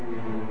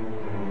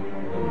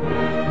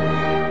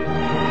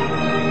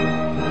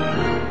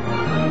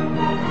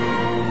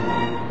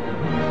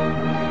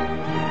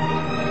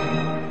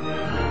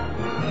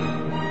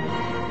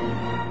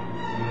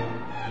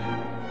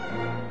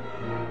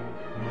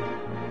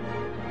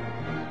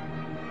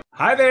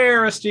Hi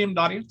there, esteemed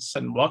audience,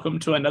 and welcome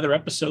to another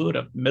episode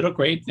of Middle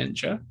Grade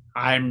Ninja.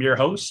 I'm your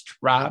host,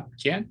 Rob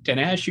Kent, and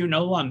as you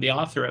know, I'm the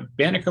author of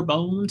Banneker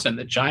Bones and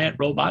the Giant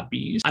Robot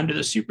Bees. Under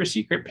the super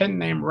secret pen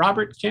name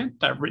Robert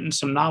Kent, I've written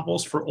some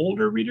novels for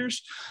older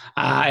readers,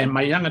 and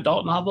my young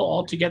adult novel,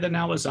 Altogether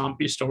Now, a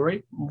Zombie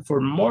Story. For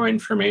more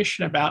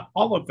information about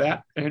all of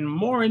that, and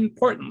more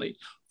importantly,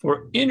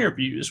 for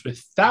interviews with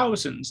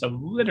thousands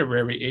of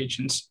literary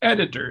agents,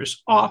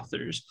 editors,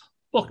 authors,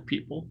 book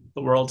people,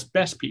 the world's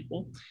best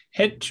people,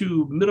 head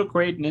to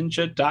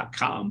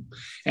middlegradeninja.com.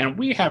 And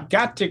we have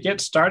got to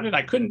get started.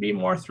 I couldn't be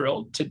more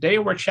thrilled. Today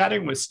we're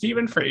chatting with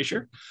Stephen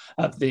Frazier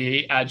of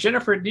the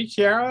Jennifer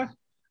DiChiara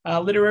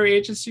Literary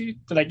Agency.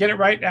 Did I get it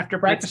right after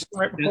practicing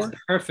right before?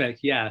 That's perfect,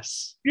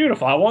 yes.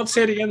 Beautiful. I won't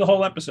say it again the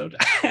whole episode.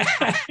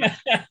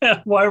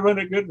 Why run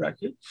a good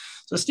record?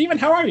 So Stephen,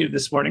 how are you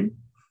this morning?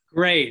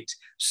 Great.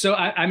 So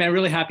I'm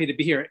really happy to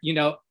be here. You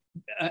know,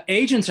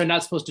 agents are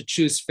not supposed to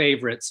choose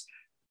favorites,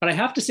 but I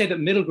have to say that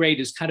middle grade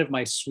is kind of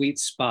my sweet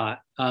spot.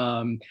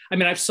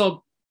 I've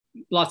sold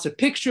lots of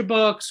picture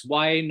books,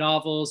 YA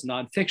novels,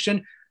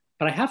 nonfiction,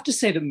 but I have to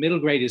say that middle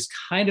grade is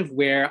kind of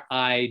where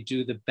I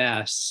do the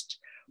best.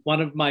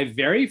 One of my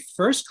very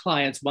first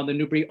clients won the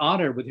Newbery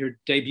Honor with her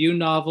debut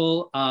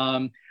novel.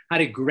 Had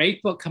a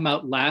great book come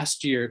out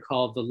last year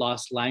called The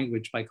Lost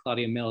Language by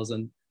Claudia Mills,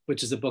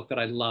 which is a book that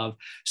I love.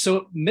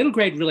 So middle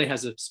grade really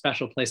has a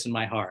special place in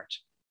my heart.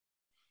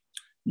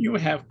 You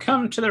have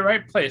come to the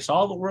right place.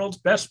 All the world's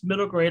best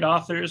middle grade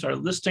authors are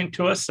listening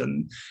to us,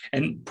 and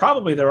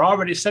probably they're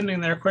already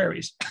sending their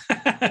queries.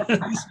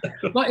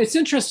 Well, it's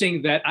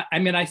interesting that,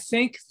 I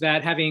think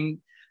that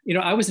having,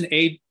 I was an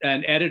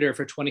editor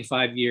for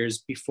 25 years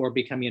before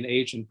becoming an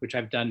agent, which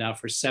I've done now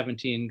for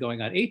 17,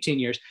 going on 18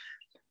 years.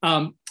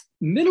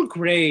 Middle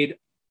grade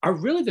are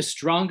really the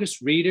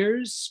strongest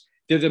readers.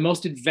 They're the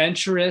most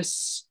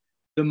adventurous,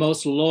 the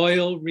most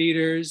loyal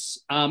readers.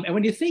 And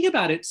when you think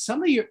about it,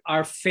 some of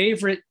our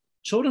favorite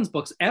children's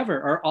books ever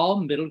are all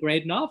middle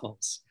grade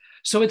novels.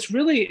 So it's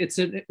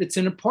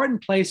an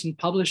important place in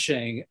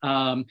publishing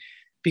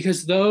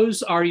because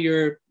those are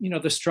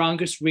the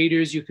strongest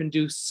readers. You can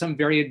do some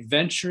very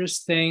adventurous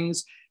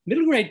things.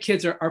 Middle grade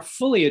kids are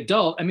fully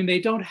adult. I mean,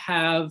 they don't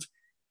have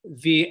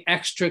the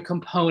extra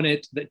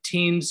component that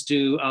teens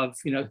do of,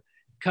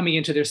 coming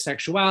into their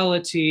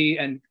sexuality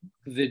and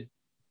the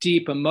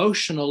deep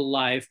emotional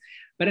life.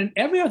 But in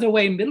every other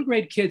way, middle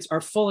grade kids are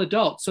full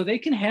adults, so they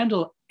can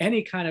handle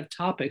any kind of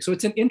topic. So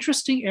it's an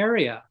interesting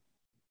area.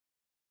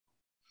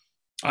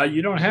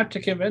 You don't have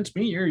to convince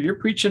me. You're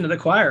preaching to the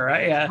choir.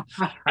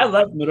 I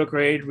love middle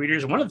grade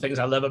readers. One of the things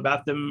I love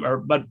about them,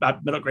 or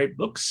about middle grade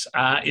books,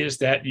 is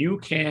that you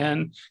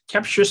can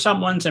capture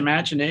someone's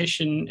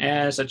imagination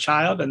as a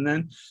child, and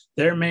then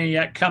there may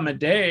yet come a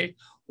day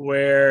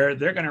where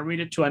they're going to read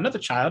it to another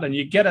child and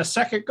you get a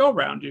second go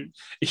round.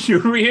 You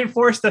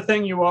reinforce the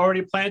thing you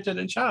already planted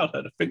in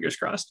childhood, fingers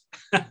crossed.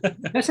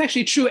 That's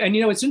actually true. And,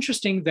 it's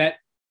interesting that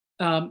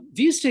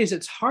these days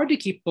it's hard to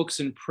keep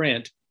books in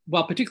print,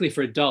 well, particularly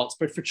for adults,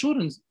 but for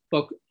children's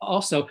book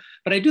also.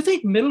 But I do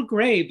think middle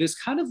grade, there's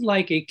kind of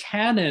like a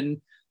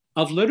canon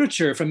of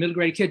literature for middle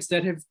grade kids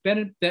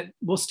that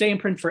will stay in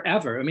print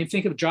forever. I mean,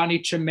 think of Johnny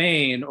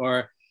Tremain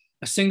or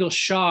A Single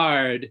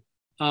Shard,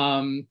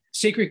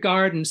 Secret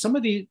Garden, some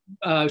of the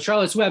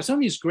Charlotte's Web, some of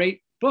these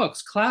great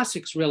books,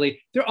 classics really,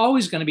 they're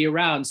always going to be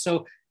around.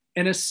 So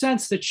in a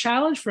sense, the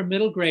challenge for a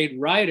middle grade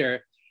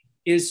writer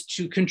is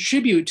to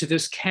contribute to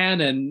this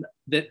canon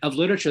of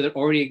literature that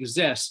already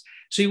exists.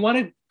 So you want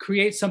to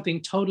create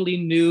something totally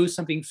new,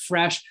 something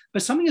fresh,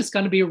 but something that's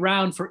going to be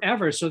around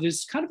forever. So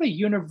there's kind of a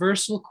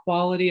universal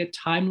quality, a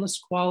timeless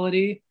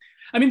quality.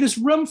 I mean, there's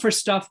room for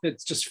stuff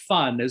that's just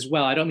fun as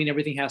well. I don't mean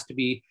everything has to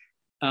be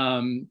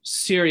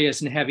serious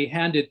and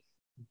heavy-handed,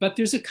 but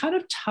there's a kind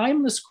of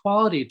timeless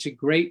quality to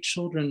great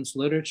children's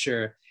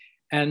literature.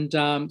 And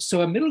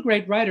so a middle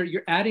grade writer,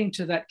 you're adding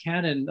to that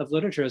canon of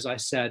literature, as I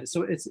said.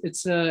 So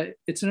it's an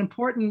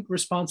important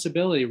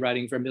responsibility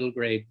writing for middle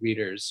grade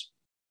readers.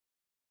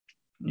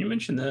 You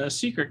mentioned The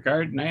Secret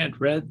Garden. I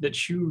had read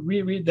that you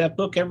reread that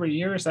book every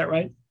year. Is that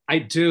right? I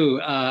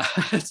do.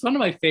 It's one of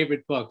my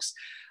favorite books.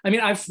 I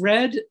mean, I've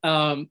read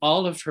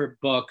all of her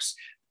books.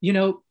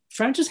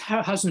 Frances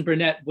Housen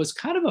Burnett was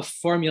kind of a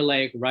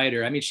formulaic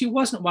writer. I mean, she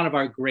wasn't one of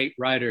our great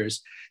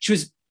writers. She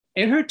was,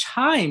 in her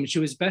time, she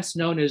was best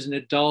known as an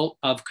adult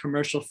of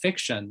commercial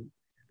fiction,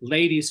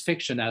 ladies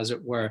fiction, as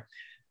it were.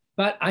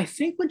 But I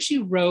think when she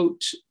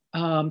wrote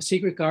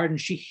Secret Garden,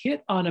 she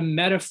hit on a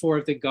metaphor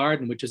of the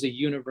garden, which is a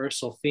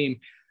universal theme.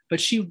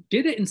 But she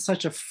did it in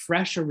such a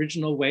fresh,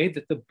 original way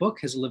that the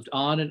book has lived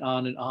on and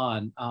on and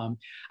on.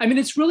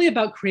 It's really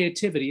about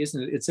creativity, isn't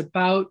it? It's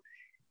about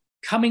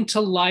coming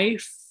to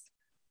life,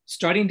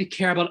 starting to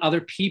care about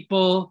other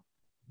people,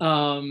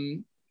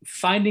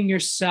 finding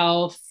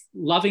yourself,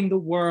 loving the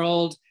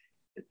world.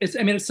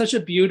 It's such a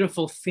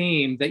beautiful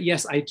theme that,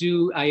 yes, I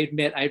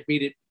admit I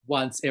read it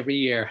once every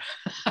year.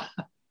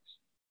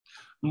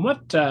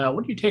 What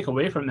do you take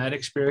away from that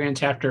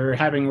experience after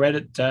having read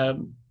it,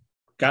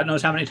 God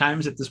knows how many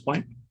times at this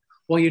point?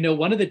 Well,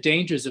 one of the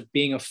dangers of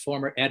being a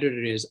former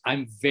editor is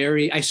I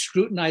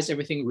scrutinize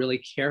everything really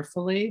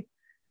carefully.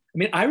 I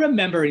mean, I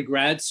remember in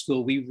grad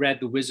school, we read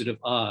The Wizard of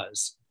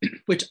Oz,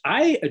 which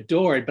I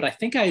adored, but I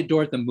think I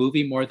adored the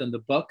movie more than the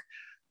book.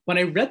 When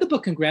I read the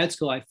book in grad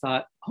school, I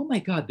thought, oh my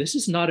God, this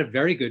is not a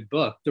very good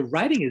book. The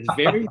writing is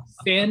very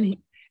thin.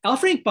 L.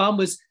 Frank Baum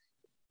was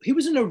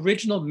an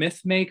original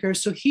myth maker,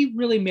 so he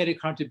really made a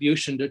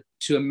contribution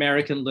to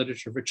American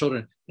literature for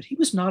children, but he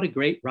was not a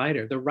great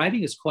writer. The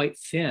writing is quite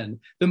thin.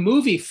 The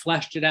movie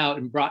fleshed it out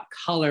and brought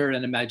color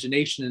and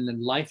imagination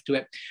and life to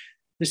it.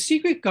 The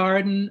Secret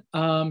Garden,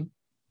 I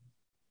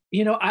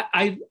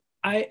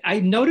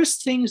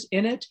noticed things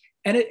in it,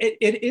 and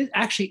it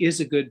actually is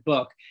a good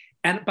book.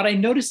 But I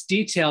noticed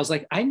details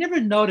like I never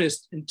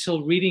noticed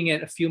until reading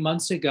it a few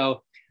months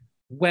ago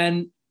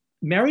when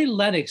Mary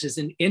Lennox is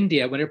in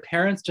India when her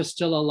parents are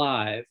still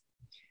alive.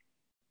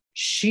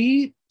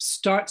 She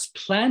starts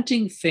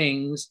planting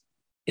things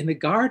in the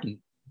garden.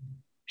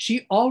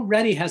 She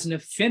already has an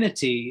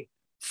affinity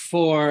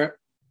for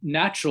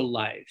natural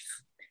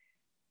life.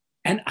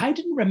 And I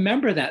didn't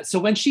remember that. So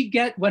when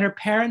her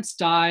parents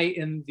die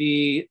in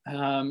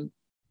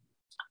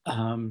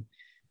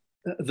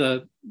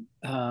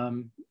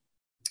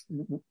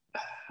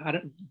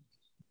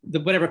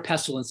whatever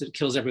pestilence that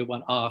kills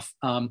everyone off,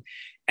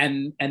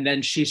 and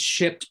then she's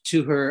shipped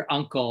to her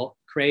uncle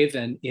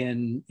Craven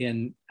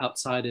in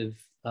outside of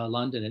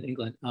London in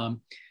England.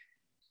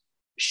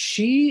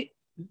 She,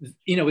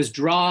 is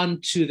drawn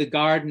to the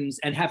gardens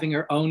and having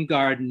her own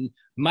garden.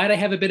 Might I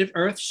have a bit of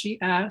earth? She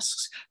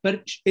asks,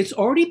 but it's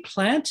already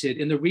planted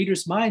in the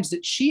reader's minds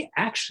that she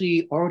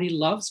actually already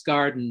loves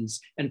gardens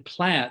and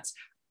plants.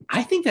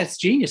 I think that's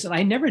genius, and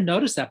I never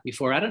noticed that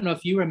before. I don't know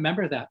if you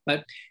remember that,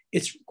 but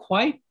it's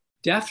quite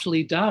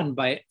deftly done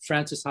by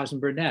Frances Hodgson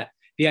Burnett.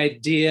 The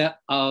idea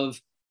of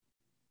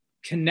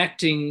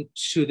connecting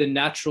to the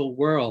natural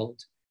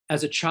world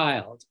as a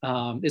child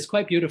is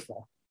quite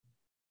beautiful.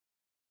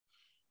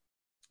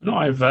 No,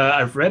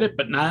 I've read it,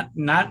 but not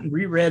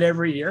reread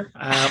every year.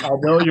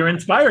 Although you're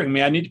inspiring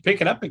me, I need to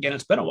pick it up again.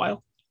 It's been a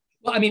while.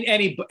 Well, I mean,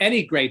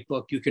 any great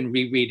book you can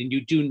reread, and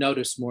you do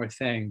notice more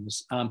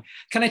things.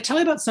 Can I tell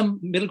you about some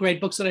middle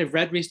grade books that I've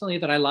read recently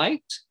that I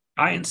liked?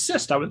 I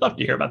insist. I would love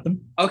to hear about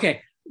them.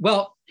 Okay.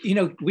 Well,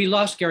 we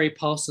lost Gary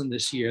Paulsen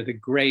this year, the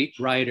great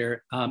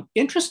writer.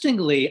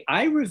 Interestingly,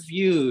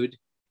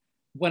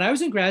 when I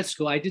was in grad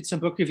school, I did some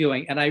book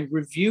reviewing, and I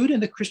reviewed in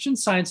the Christian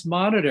Science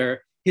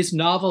Monitor his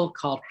novel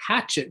called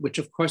Hatchet, which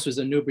of course was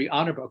a Newbery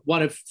Honor book,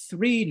 one of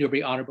 3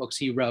 Newbery Honor books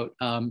he wrote.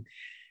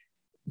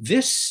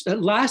 This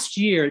last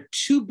year,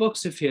 2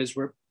 books of his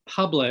were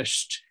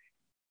published,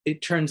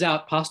 it turns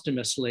out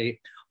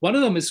posthumously. One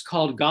of them is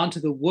called Gone to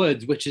the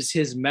Woods, which is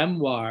his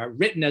memoir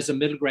written as a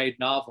middle grade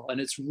novel.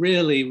 And it's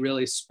really,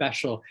 really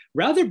special,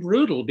 rather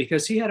brutal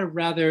because he had a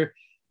rather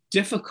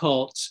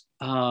difficult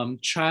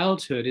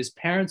childhood. His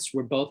parents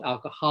were both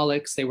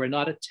alcoholics. They were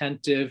not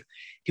attentive.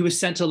 He was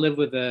sent to live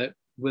with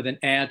an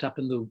aunt up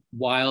in the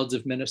wilds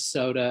of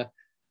Minnesota,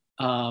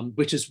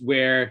 which is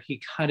where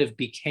he kind of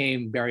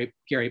became Gary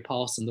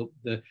Paulsen,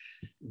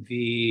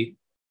 the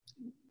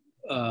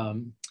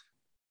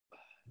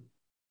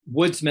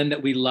woodsman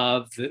that we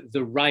love,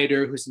 the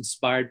writer who's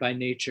inspired by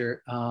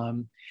nature.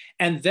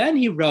 And then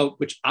he wrote,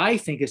 which I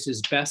think is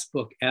his best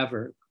book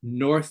ever,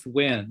 North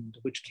Wind,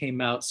 which came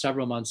out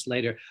several months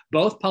later,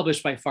 both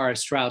published by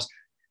Forrest Strauss.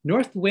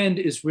 North Wind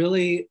is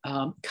really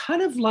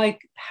kind of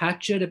like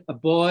Hatchet, a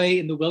boy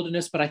in the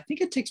wilderness, but I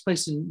think it takes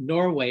place in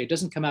Norway. It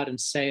doesn't come out and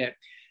say it,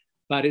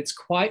 but it's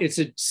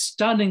a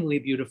stunningly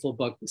beautiful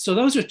book. So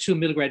those are 2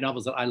 middle grade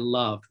novels that I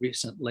loved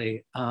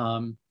recently.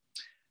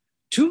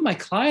 2 of my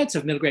clients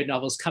have middle grade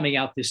novels coming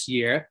out this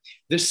year.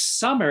 This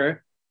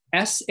summer,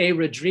 S.A.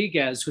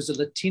 Rodriguez, who's a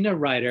Latina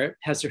writer,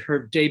 has her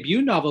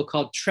debut novel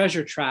called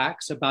Treasure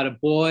Tracks about a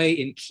boy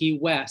in Key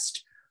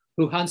West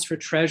who hunts for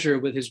treasure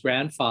with his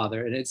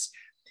grandfather. And it's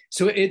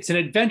an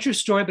adventure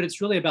story, but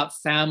it's really about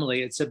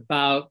family. It's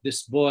about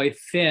this boy,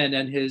 Finn,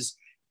 and his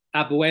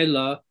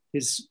abuela,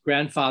 his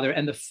grandfather,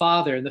 and the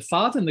father. And the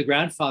father and the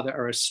grandfather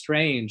are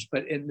estranged,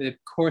 but in the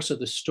course of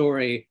the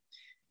story,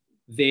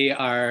 they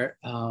are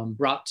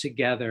brought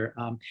together.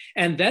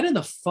 And then in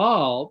the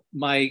fall,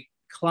 my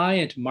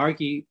client,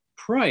 Margie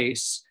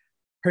Price,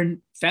 her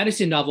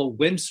fantasy novel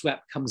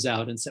Windswept comes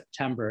out in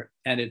September,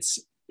 and it's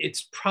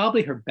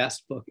probably her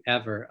best book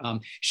ever.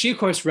 She, of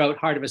course, wrote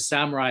Heart of a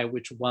Samurai,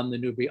 which won the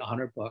Newbery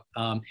Honor book.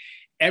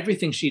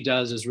 Everything she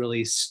does is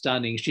really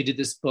stunning. She did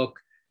this book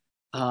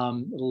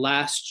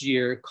last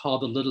year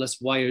called The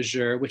Littlest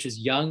Voyageur, which is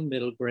young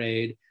middle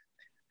grade,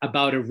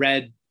 about a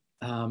red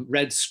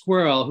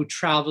squirrel who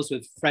travels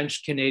with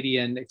French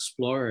Canadian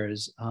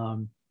explorers.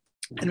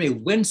 Anyway,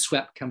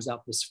 Windswept comes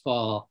out this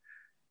fall,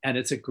 and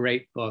it's a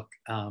great book.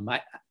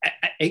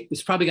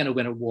 It's probably going to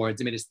win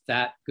awards. I mean, it's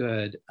that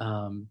good.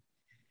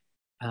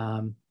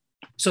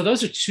 So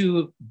those are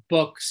 2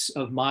 books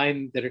of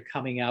mine that are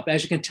coming out.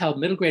 As you can tell,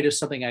 middle grade is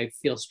something I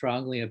feel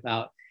strongly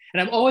about.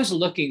 And I'm always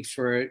looking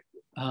for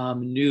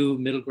new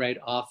middle grade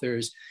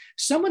authors,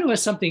 someone who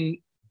has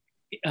something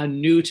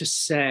new to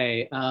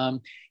say.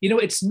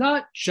 It's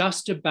not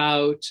just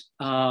about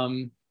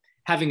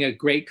having a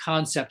great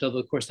concept, although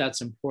of course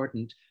that's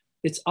important.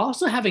 It's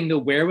also having the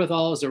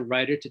wherewithal as a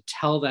writer to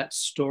tell that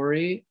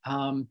story.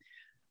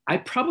 I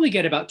probably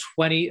get about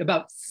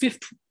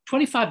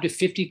 25 to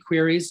 50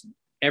 queries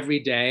every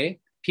day,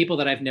 people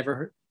that I've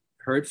never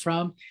heard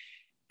from.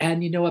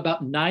 And,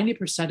 about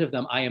 90% of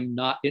them I am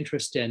not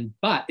interested in,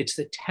 but it's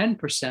the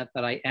 10%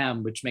 that I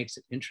am, which makes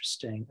it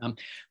interesting.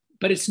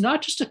 But it's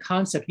not just a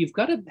concept. You've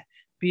got to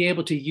be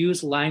able to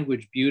use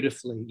language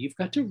beautifully. You've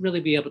got to really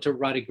be able to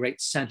write a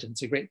great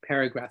sentence, a great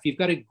paragraph. You've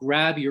got to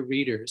grab your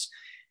readers.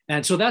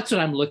 And so that's what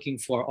I'm looking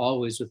for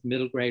always with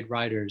middle grade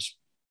writers.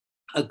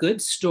 A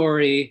good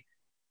story,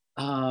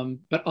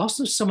 but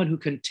also someone who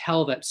can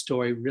tell that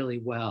story really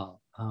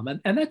well. And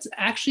that's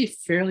actually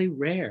fairly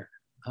rare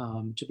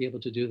to be able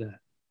to do that.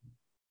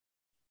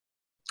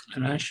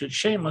 And I should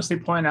shamelessly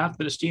point out that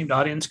the esteemed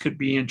audience could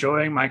be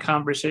enjoying my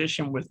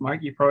conversation with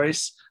Margie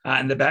Preuss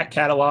in the back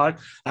catalog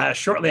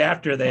shortly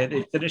after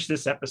they finish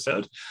this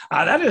episode.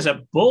 That is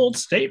a bold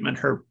statement.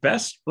 Her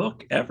best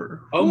book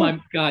ever. Oh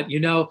my God.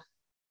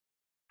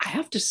 I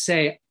have to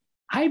say,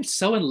 I'm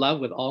so in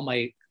love with all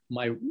my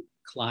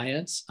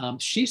clients.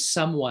 She's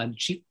someone,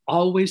 she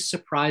always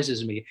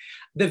surprises me.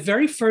 The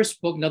very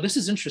first book, now this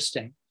is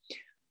interesting.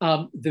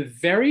 The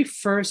very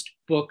first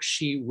book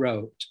she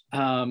wrote,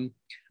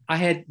 I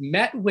had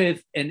met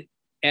with an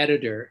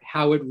editor,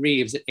 Howard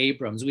Reeves at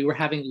Abrams. We were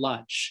having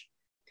lunch.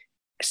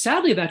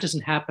 Sadly, that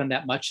doesn't happen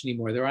that much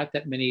anymore. There aren't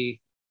that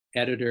many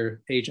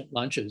editor agent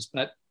lunches,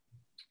 but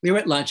we were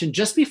at lunch. And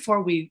just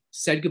before we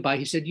said goodbye,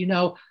 he said,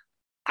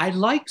 I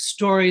like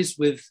stories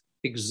with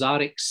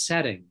exotic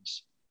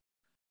settings.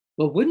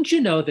 Well, wouldn't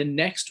you know, the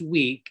next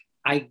week,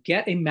 I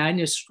get a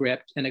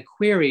manuscript and a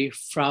query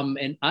from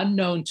an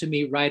unknown to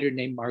me writer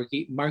named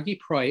Margie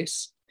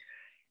Preuss.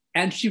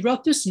 And she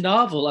wrote this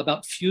novel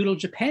about feudal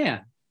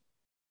Japan,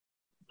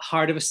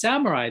 Heart of a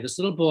Samurai. This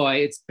little boy,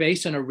 it's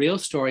based on a real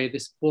story of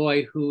this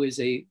boy who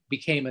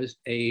became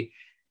a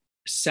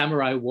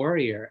samurai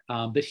warrior,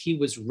 but he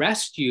was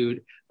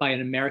rescued by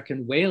an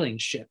American whaling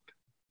ship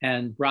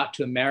and brought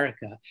to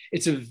America.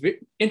 It's an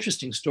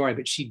interesting story,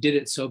 but she did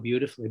it so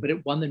beautifully, but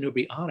it won the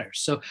Newbery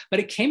Honors. But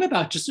it came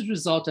about just as a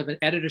result of an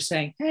editor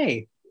saying,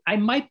 hey, I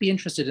might be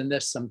interested in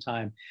this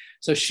sometime.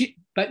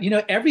 But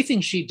everything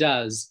she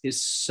does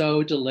is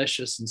so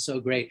delicious and so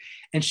great.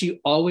 And she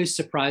always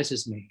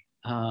surprises me.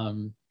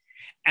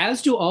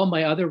 As do all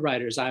my other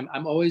writers.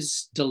 I'm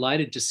always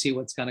delighted to see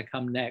what's going to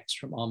come next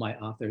from all my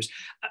authors.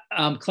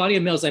 Claudia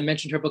Mills, I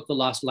mentioned her book, The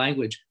Lost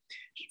Language.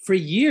 For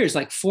years,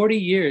 like 40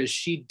 years,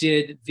 she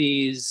did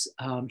these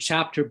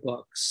chapter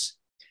books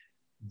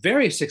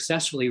very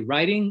successfully,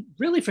 writing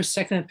really for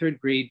second and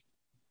third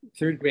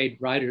grade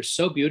writers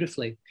so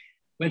beautifully.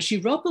 When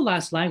she wrote The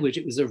Lost Language,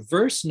 it was a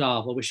verse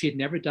novel, which she had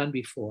never done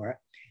before,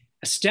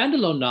 a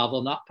standalone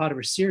novel, not part of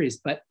her series,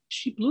 but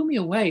she blew me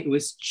away. It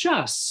was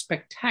just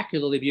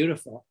spectacularly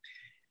beautiful.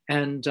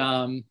 And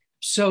I'm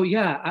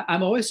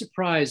always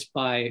surprised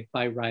by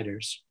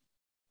writers.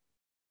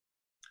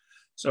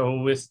 So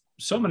with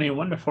so many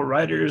wonderful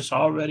writers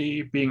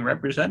already being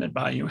represented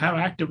by you, how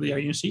actively are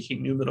you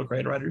seeking new middle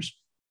grade writers?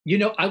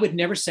 I would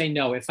never say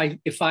no.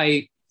 If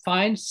I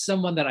find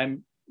someone that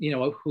I'm,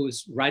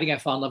 who's writing I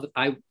fall in love with,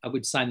 I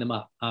would sign them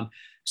up.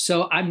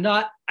 So I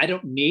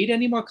don't need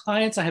any more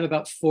clients. I have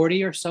about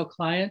 40 or so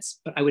clients,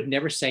 but I would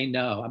never say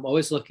no. I'm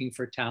always looking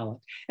for talent.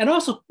 And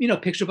also,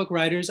 picture book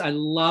writers. I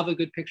love a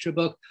good picture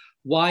book.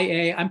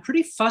 YA, I'm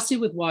pretty fussy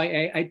with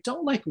YA. I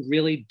don't like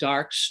really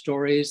dark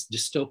stories,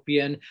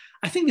 dystopian.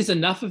 I think there's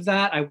enough of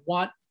that. I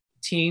want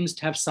teens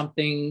to have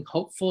something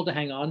hopeful to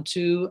hang on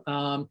to.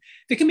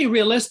 They can be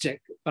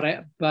realistic,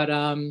 but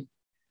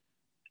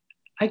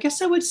I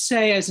guess I would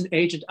say as an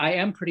agent, I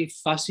am pretty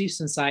fussy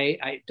since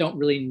I don't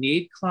really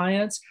need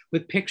clients.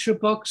 With picture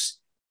books,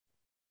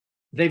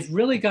 they've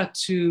really got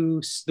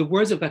to, the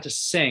words have got to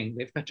sing.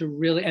 They've got to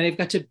really, and they've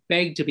got to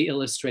beg to be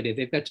illustrated.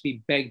 They've got to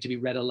be begged to be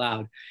read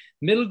aloud.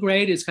 Middle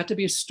grade, it's got to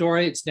be a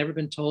story it's never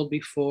been told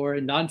before.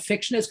 And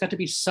nonfiction, it's got to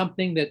be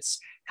something that's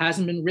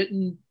hasn't been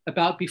written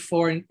about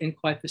before in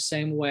quite the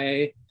same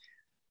way.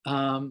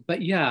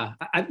 But yeah,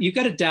 you've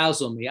got to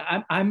dazzle me.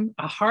 I'm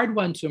a hard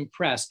one to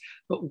impress,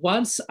 but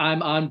once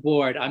I'm on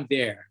board, I'm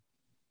there.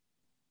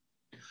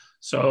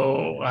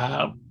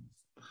 So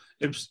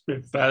if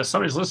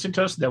somebody's listening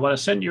to us, they want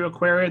to send you a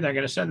query, they're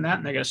going to send that,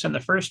 and they're going to send the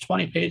first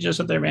 20 pages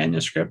of their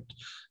manuscript.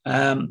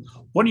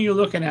 What are you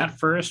looking at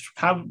first?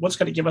 What's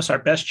going to give us our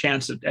best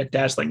chance at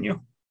dazzling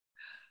you?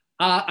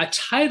 A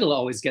title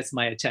always gets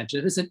my attention.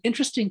 If it's an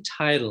interesting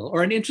title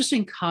or an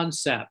interesting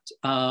concept,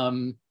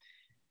 I've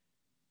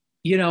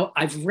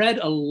read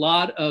a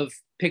lot of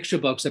picture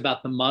books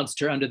about the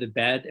monster under the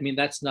bed. I mean,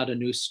 that's not a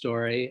new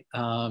story.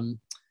 A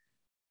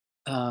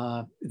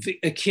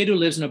kid who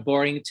lives in a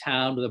boring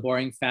town with a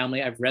boring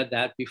family. I've read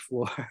that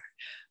before.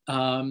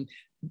 But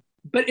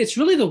it's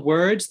really the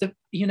words that,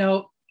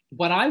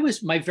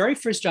 my very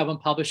first job in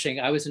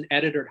publishing, I was an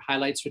editor at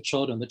Highlights for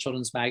Children, the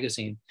children's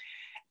magazine.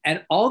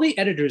 And all the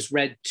editors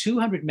read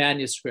 200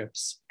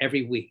 manuscripts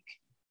every week.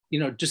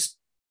 just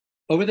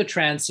over the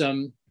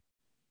transom,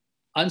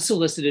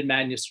 unsolicited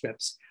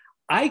manuscripts.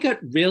 I got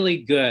really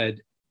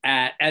good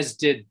at, as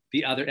did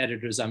the other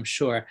editors, I'm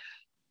sure,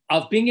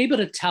 of being able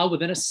to tell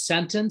within a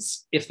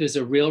sentence if there's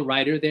a real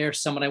writer there,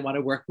 someone I want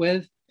to work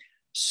with.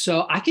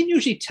 So I can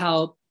usually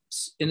tell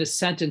in a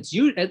sentence,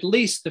 at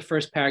least the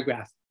first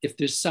paragraph, if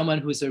there's someone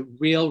who's a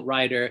real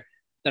writer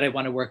that I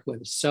want to work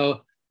with.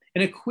 So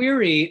in a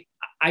query,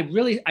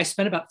 I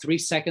spent about 3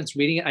 seconds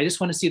reading it. I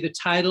just want to see the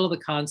title, the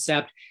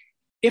concept.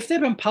 If they've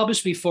been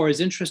published before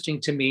is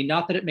interesting to me,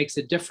 not that it makes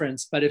a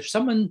difference, but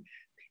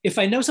if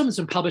I know someone's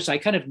been published, I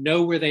kind of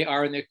know where they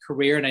are in their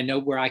career and I know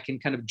where I can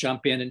kind of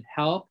jump in and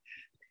help.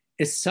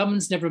 If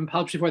someone's never been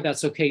published before,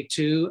 that's okay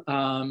too.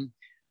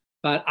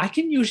 But I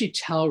can usually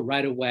tell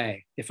right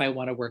away if I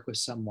want to work with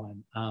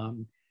someone.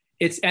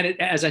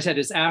 As I said,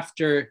 it's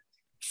after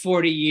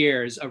 40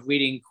 years of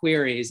reading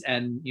queries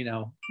and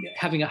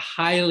having a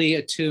highly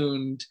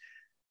attuned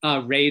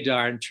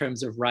radar in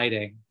terms of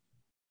writing.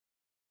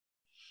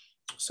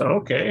 So,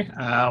 okay.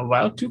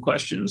 Well, 2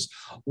 questions.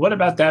 What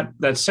about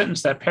that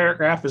sentence, that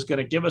paragraph is going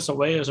to give us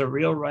away as a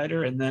real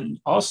writer? And then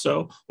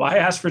also, why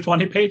ask for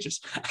 20 pages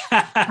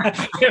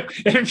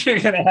if you're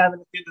going to have it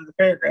at the end of the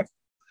paragraph?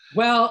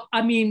 Well,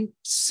 I mean,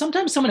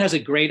 sometimes someone has a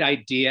great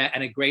idea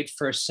and a great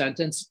first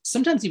sentence,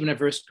 sometimes even a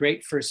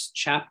great first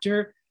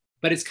chapter,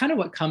 but it's kind of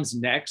what comes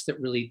next that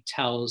really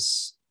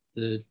tells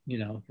the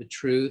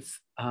truth.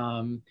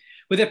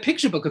 With a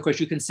picture book, of course,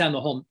 you can send the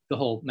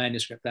whole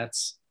manuscript.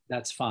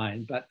 That's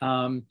fine. But,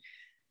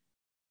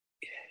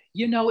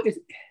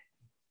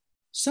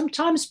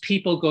 sometimes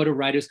people go to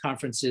writers'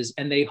 conferences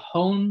and they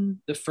hone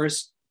the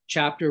first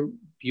chapter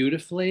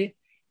beautifully.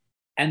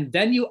 And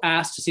then you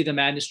ask to see the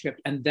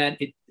manuscript and then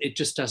it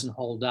just doesn't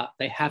hold up.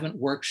 They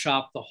haven't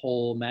workshopped the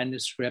whole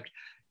manuscript.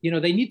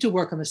 They need to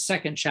work on the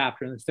second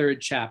chapter and the third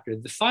chapter,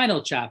 the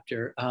final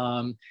chapter.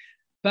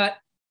 But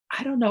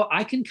I don't know,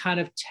 I can kind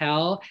of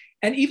tell.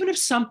 And even if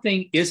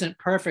something isn't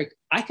perfect,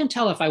 I can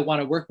tell if I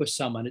want to work with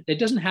someone. It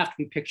doesn't have to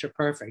be picture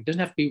perfect. It doesn't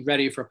have to be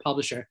ready for a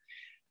publisher.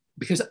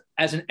 Because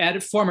as an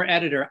former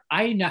editor,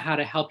 I know how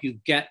to help you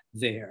get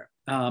there.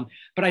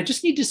 But I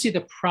just need to see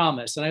the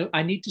promise. And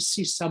I need to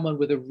see someone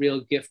with a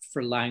real gift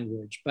for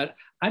language. But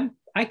I'm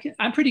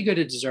pretty good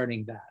at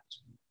discerning that.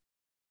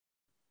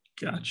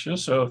 Gotcha.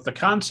 So if the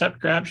concept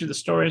grabs you, the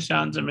story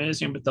sounds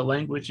amazing, but the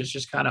language is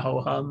just kind of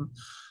ho-hum,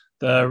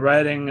 the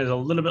writing is a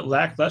little bit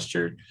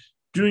lackluster,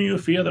 do you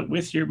feel that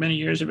with your many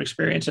years of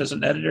experience as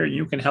an editor,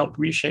 you can help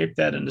reshape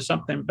that into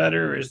something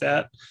better? Or is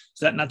that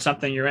not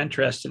something you're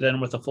interested in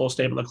with a full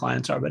stable of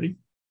clients already?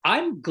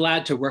 I'm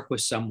glad to work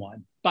with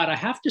someone, but I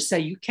have to say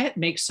you can't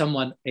make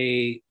someone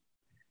who's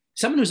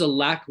a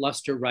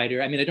lackluster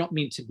writer. I mean, I don't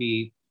mean to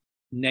be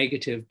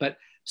negative, but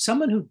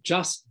someone who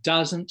just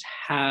doesn't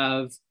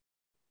have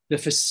the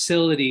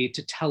facility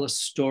to tell a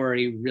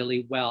story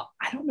really well.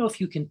 I don't know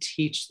if you can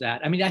teach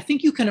that. I mean, I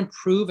think you can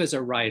improve as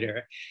a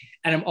writer.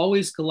 And I'm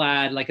always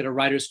glad, like at a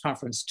writer's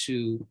conference,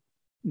 to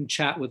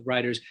chat with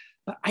writers.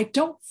 But I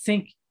don't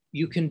think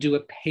you can do a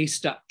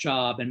paced up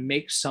job and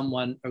make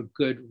someone a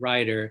good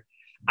writer.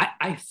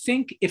 I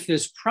think if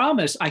there's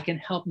promise, I can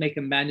help make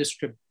a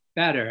manuscript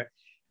better,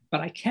 but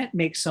I can't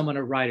make someone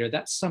a writer.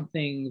 That's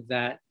something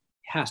that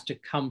has to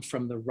come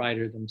from the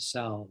writer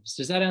themselves.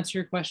 Does that answer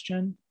your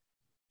question?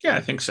 Yeah,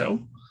 I think so.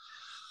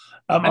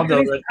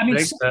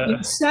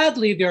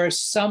 Sadly, there are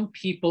some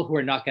people who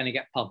are not going to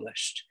get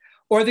published,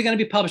 or they're going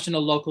to be published in a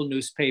local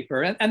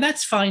newspaper, and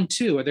that's fine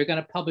too, or they're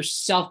going to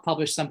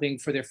self-publish something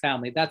for their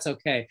family. That's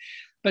okay.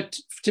 But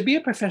to be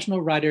a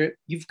professional writer,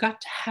 you've got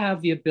to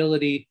have the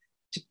ability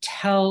to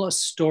tell a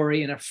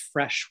story in a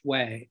fresh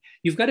way.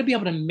 You've got to be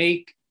able to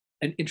make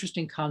an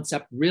interesting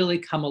concept really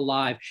come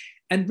alive.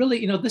 And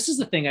really, this is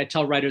the thing I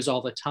tell writers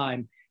all the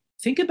time.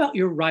 Think about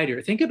your writer,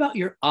 think about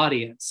your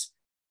audience.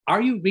 Are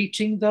you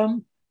reaching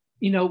them?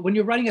 When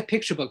you're writing a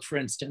picture book, for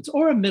instance,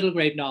 or a middle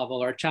grade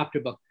novel or a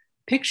chapter book,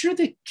 picture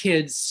the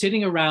kids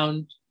sitting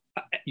around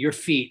your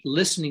feet,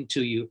 listening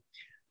to you.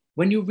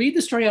 When you read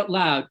the story out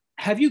loud,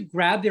 have you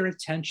grabbed their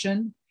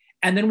attention?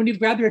 And then when you've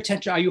grabbed their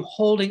attention, are you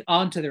holding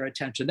on to their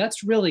attention?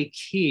 That's really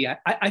key.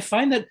 I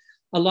find that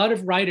a lot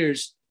of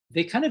writers,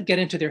 they kind of get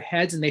into their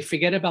heads and they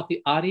forget about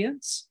the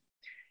audience.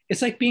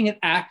 It's like being an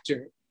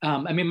actor.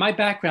 My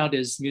background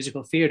is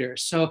musical theater.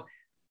 So,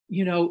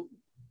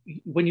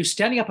 when you're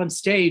standing up on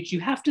stage, you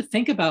have to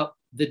think about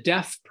the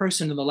deaf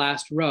person in the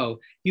last row.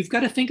 You've got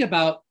to think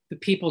about the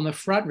people in the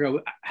front row.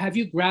 Have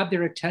you grabbed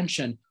their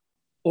attention,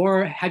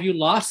 or have you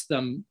lost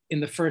them in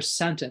the first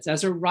sentence?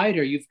 As a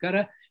writer, you've got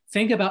to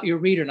think about your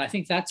reader. And I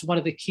think that's one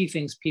of the key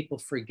things people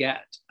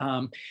forget.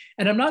 And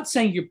I'm not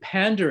saying you're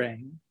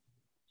pandering.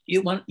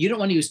 You don't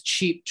want to use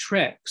cheap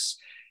tricks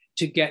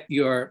to get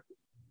your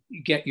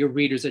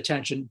reader's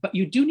attention, but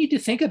you do need to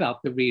think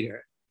about the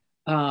reader.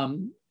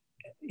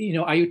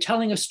 Are you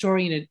telling a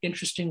story in an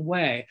interesting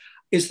way?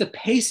 Is the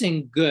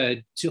pacing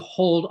good to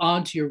hold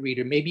on to your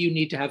reader? Maybe you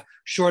need to have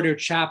shorter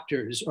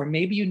chapters, or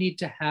maybe you need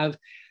to have,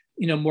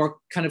 more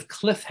kind of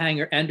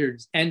cliffhanger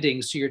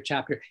endings to your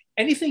chapter.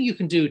 Anything you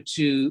can do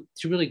to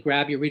really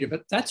grab your reader,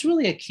 but that's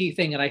really a key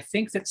thing. And I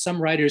think that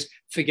some writers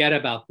forget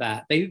about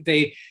that.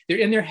 They're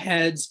in their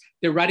heads,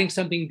 they're writing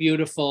something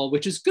beautiful,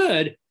 which is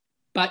good,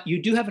 but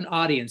you do have an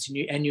audience,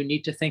 and you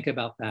need to think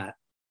about that.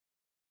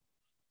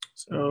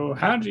 So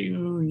how do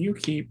you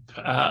keep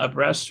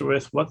abreast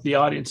with what the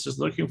audience is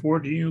looking for?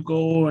 Do you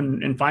go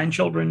and find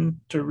children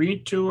to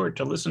read to or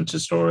to listen to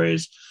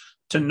stories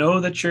to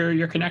know that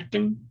you're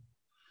connecting?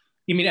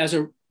 You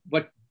mean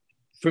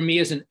for me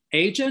as an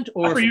agent,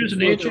 or for you as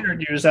an agent,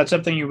 or is that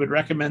something you would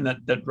recommend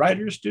that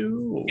writers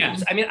do? Or?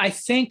 Yes, I mean, I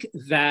think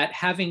that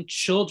having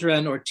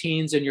children or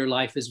teens in your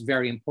life is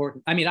very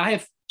important. I mean, I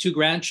have 2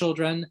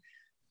 grandchildren,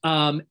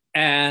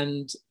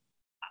 and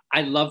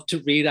I love to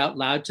read out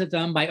loud to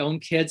them. My own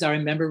kids, I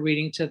remember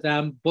reading to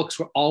them. Books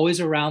were always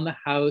around the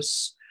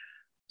house.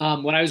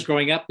 When I was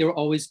growing up, there were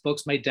always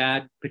books. My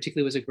dad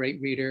particularly was a great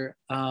reader.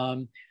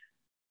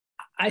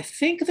 I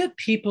think that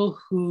people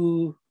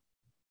who,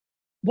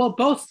 well,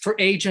 both for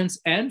agents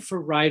and for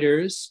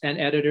writers and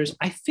editors,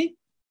 I think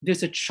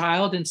there's a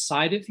child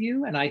inside of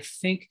you. And I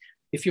think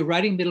if you're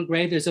writing middle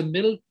grade, there's a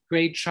middle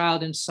grade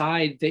child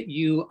inside that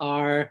you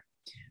are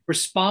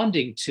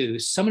responding to.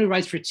 Someone who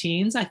writes for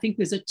teens, I think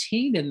there's a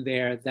teen in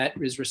there that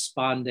is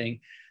responding.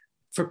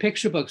 For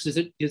picture books,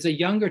 there's a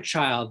younger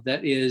child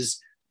that is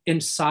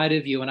inside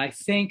of you. And I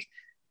think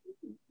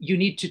you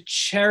need to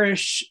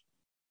cherish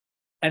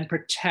and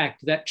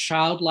protect that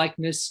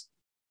childlikeness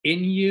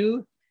in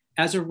you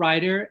as a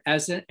writer,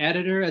 as an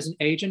editor, as an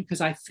agent,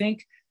 because I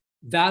think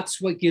that's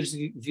what gives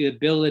you the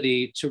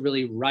ability to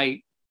really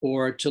write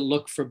or to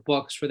look for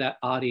books for that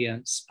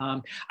audience.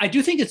 I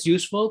do think it's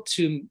useful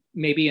to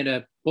maybe in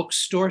a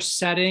bookstore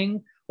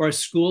setting or a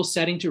school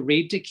setting to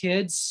read to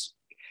kids,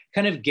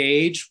 kind of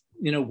gauge,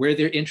 where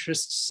their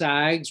interest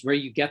sags, where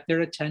you get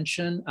their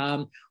attention,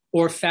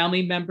 or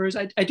family members.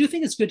 I do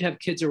think it's good to have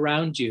kids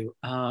around you,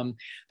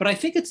 but I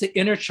think it's the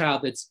inner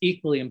child that's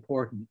equally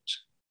important.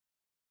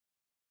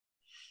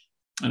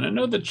 And I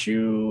know that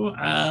you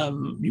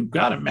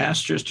got a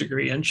master's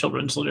degree in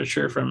children's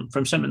literature from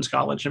Simmons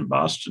College in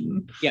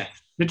Boston. Yeah.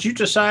 Did you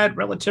decide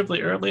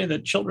relatively early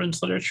that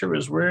children's literature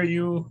was where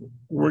you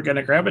were going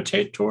to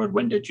gravitate toward?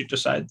 When did you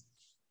decide?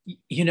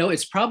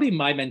 It's probably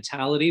my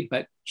mentality,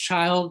 but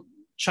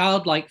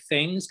childlike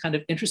things kind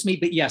of interest me.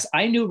 But yes,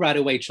 I knew right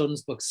away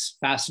children's books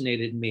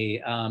fascinated me.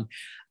 I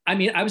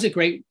mean, I was a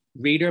great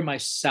reader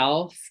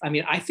myself. I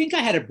mean, I think I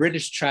had a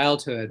British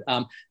childhood.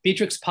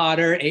 Beatrix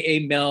Potter,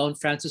 A.A. Milne,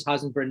 Frances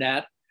Hosden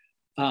Burnett,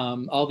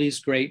 all these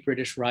great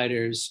British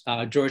writers,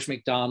 George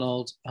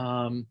MacDonald.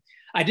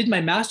 I did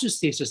my master's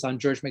thesis on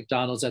George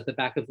MacDonald's At the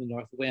Back of the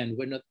North Wind,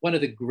 one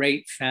of the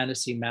great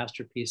fantasy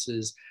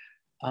masterpieces.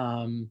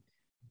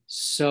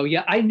 So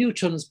yeah, I knew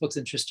children's books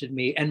interested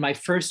me. And my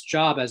first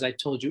job, as I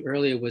told you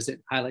earlier, was at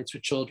Highlights for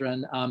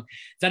Children.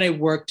 Then I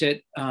worked at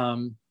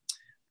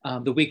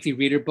the Weekly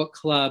Reader Book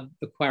Club,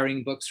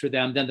 acquiring books for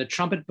them. Then the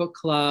Trumpet Book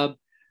Club.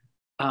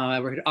 I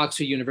worked at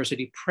Oxford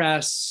University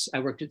Press. I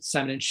worked at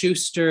Simon &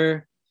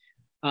 Schuster,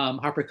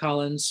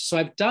 HarperCollins. So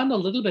I've done a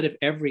little bit of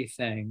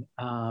everything.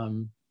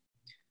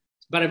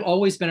 But I've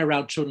always been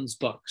around children's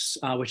books,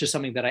 which is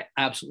something that I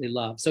absolutely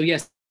love. So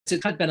yes,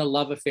 it's kind of been a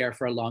love affair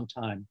for a long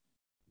time.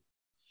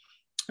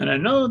 And I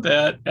know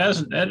that as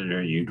an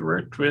editor, you'd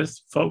worked with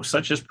folks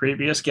such as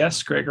previous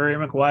guests, Gregory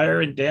Maguire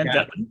and Dan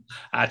Gutman.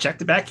 Check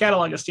the back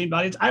catalog, esteemed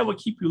audience. I will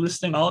keep you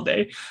listening all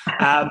day.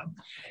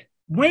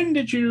 When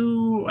did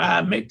you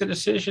make the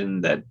decision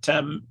that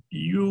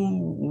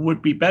you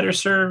would be better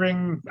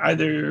serving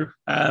either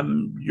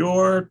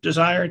your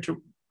desire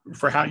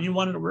for how you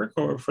wanted to work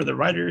or for the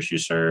writers you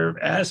serve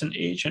as an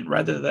agent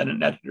rather than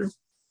an editor?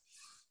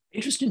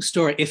 Interesting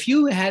story. If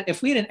we had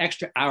an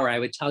extra hour, I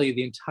would tell you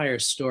the entire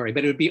story,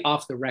 but it would be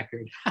off the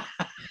record.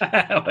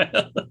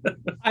 Well.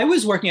 I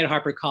was working at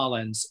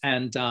HarperCollins,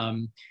 and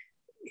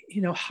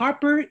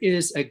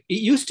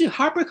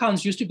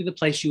HarperCollins used to be the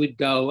place you would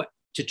go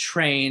to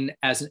train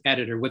as an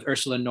editor with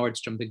Ursula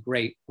Nordstrom, the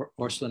great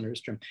Ursula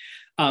Nordstrom.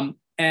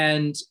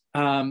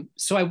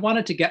 So I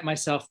wanted to get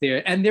myself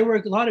there, and there were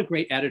a lot of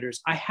great editors.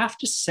 I have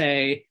to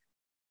say,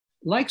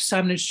 like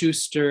Simon &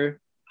 Schuster,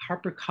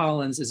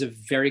 HarperCollins is a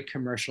very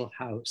commercial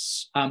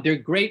house. There are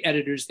great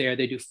editors there.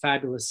 They do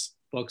fabulous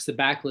books. The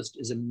backlist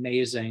is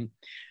amazing.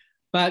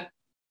 But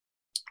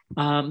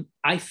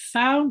I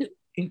found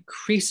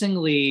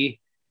increasingly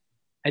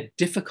a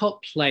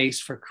difficult place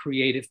for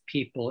creative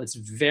people. It's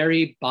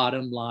very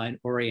bottom line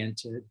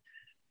oriented.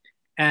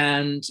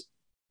 And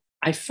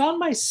I found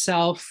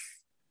myself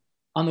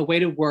on the way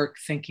to work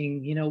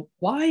thinking,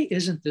 why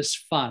isn't this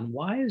fun?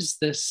 Why is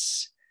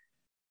this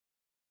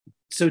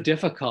so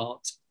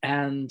difficult?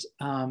 And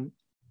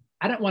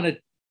I don't want to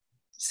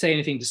say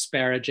anything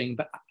disparaging,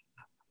 but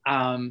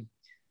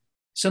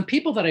some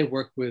people that I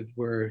worked with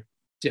were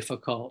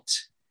difficult.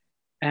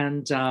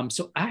 And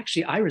so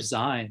actually I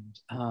resigned.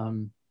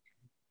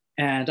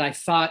 And I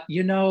thought,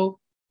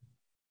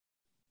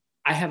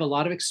 I have a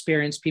lot of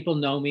experience. People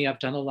know me. I've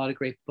done a lot of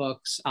great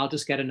books. I'll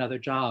just get another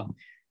job.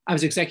 I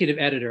was executive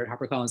editor at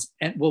HarperCollins.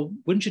 And well,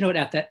 wouldn't you know it,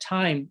 at that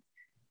time,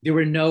 there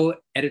were no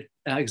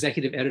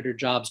executive editor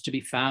jobs to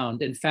be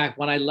found. In fact,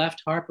 when I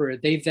left Harper,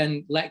 they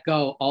then let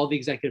go all the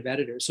executive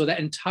editors. So that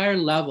entire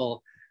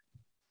level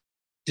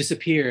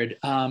disappeared.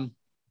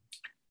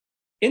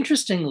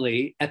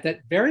 Interestingly, at that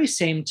very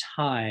same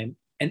time,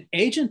 an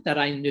agent that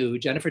I knew,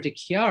 Jennifer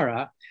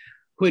DeChiara,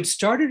 who had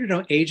started her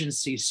own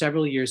agency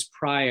several years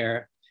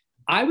prior,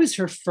 I was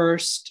her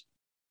first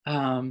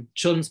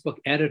children's book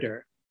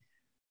editor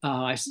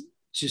to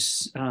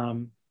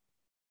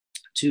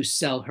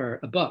sell her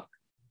a book,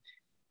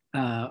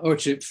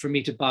 for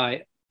me to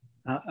buy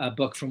a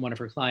book from one of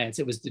her clients.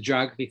 It was The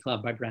Geography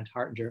Club by Brent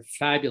Hartinger,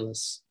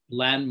 fabulous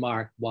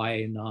landmark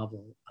YA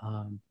novel.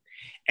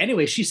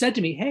 Anyway, she said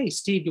to me, "Hey,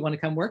 Steve, do you want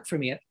to come work for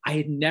me?" I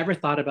had never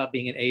thought about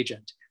being an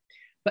agent.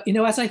 But,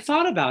 as I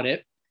thought about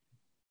it,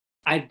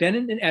 I'd been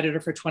an editor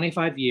for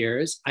 25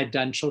 years. I'd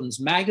done children's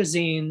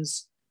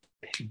magazines,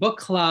 book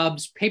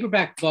clubs,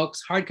 paperback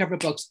books, hardcover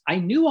books. I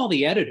knew all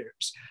the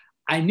editors.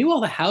 I knew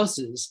all the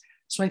houses.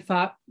 So I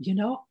thought,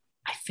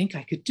 I think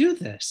I could do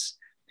this.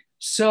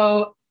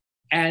 So,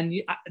 and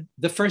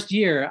the first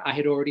year I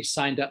had already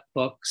signed up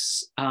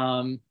books.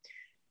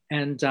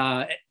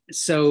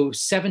 So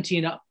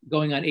 17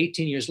 going on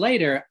 18 years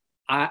later,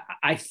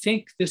 I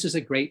think this is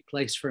a great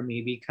place for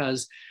me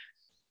because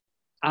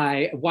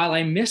while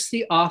I miss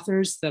the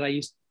authors that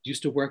I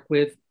used to work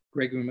with,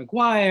 Gregory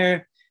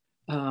Maguire,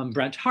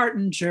 Brent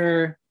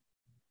Hartinger,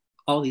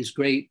 all these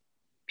great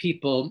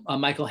people,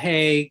 Michael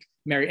Haig,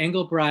 Mary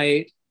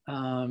Engelbright,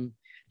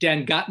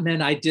 Dan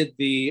Gutman. I did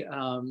the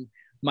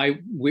my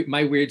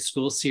Weird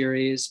School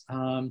series.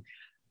 I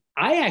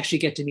actually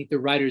get to meet the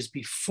writers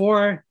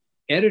before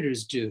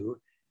editors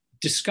do,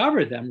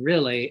 discover them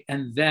really,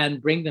 and then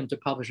bring them to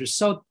publishers.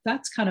 So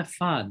that's kind of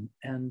fun.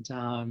 And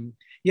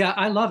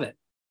I love it.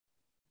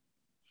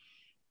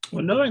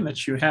 Well, knowing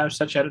that you have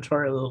such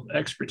editorial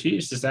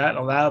expertise, does that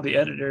allow the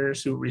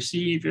editors who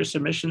receive your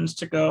submissions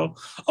to go,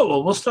 "Oh,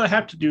 well, we'll still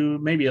have to do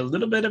maybe a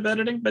little bit of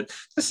editing, but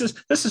this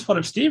is one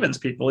of Stephen's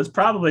people. It's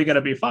probably going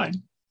to be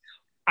fine."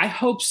 I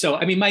hope so.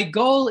 I mean, my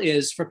goal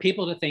is for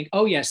people to think,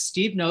 "Oh, yes,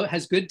 Steve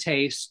has good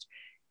taste.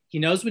 He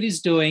knows what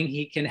he's doing.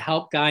 He can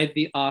help guide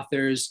the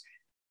authors."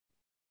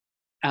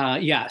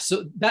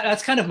 So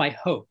that's kind of my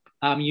hope.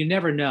 You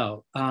never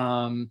know.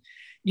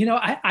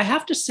 I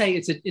have to say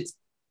it's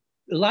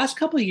the last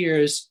couple of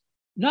years,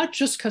 not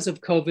just because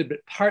of COVID,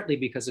 but partly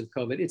because of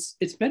COVID,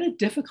 it's been a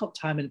difficult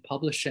time in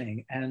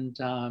publishing. And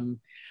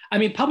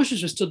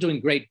publishers are still doing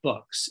great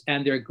books,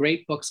 and there are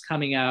great books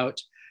coming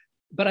out.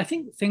 But I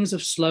think things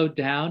have slowed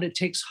down. It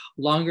takes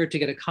longer to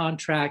get a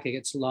contract. It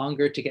gets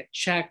longer to get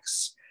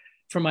checks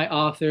from my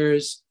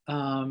authors.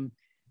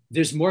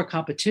 There's more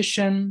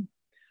competition.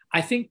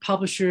 I think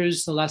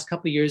publishers the last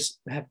couple of years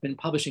have been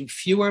publishing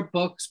fewer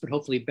books, but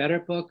hopefully better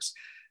books.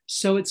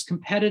 So it's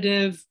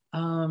competitive.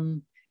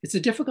 It's a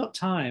difficult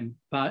time,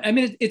 but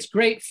it's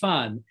great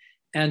fun.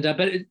 And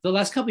but the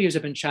last couple of years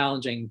have been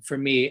challenging for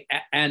me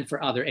and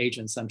for other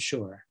agents, I'm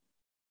sure.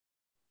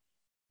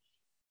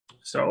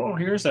 So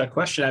here's a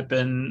question I've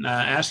been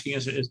asking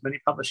as many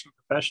publishing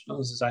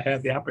professionals as I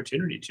have the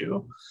opportunity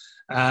to.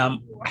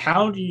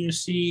 How do you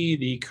see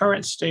the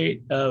current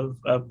state of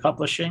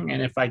publishing?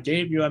 And if I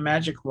gave you a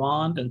magic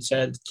wand and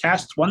said,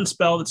 cast one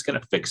spell that's going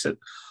to fix it,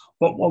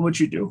 what would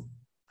you do?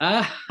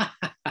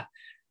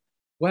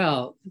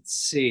 Well, let's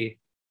see.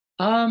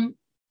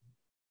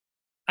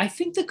 I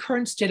think the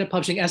current state of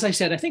publishing, as I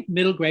said, I think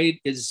middle grade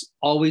is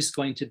always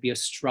going to be a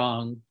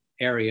strong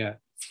area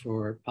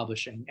for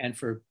publishing and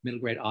for middle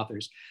grade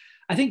authors.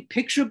 I think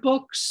picture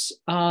books,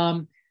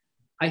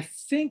 I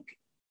think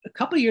a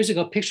couple of years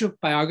ago, picture book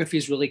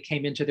biographies really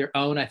came into their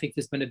own. I think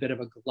there's been a bit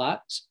of a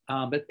glut,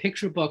 but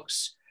picture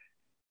books,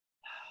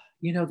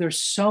 there's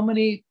so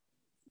many,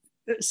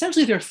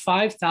 essentially there are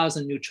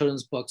 5,000 new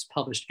children's books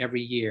published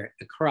every year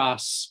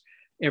across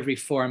every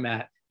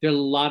format. There are a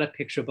lot of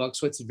picture books,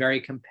 so it's very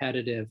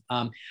competitive.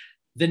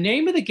 The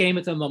name of the game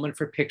at the moment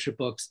for picture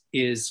books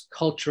is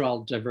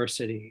cultural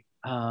diversity,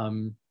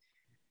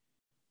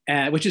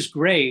 which is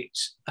great.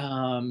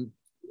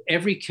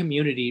 Every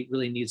community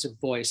really needs a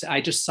voice. I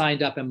just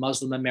signed up a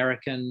Muslim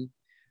American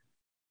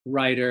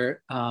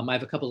writer. I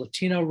have a couple of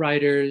Latino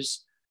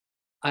writers.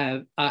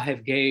 I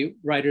have gay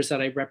writers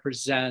that I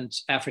represent,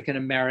 African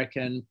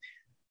American.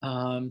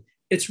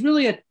 It's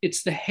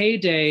the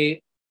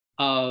heyday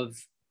of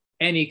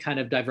any kind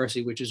of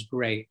diversity, which is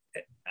great.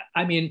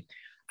 I've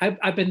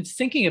been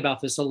thinking about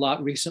this a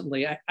lot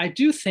recently. I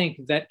do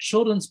think that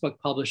children's book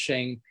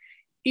publishing,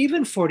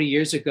 even 40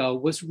 years ago,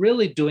 was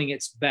really doing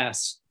its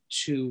best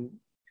to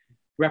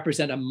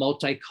represent a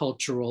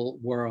multicultural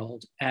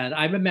world. And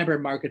I remember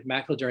Margaret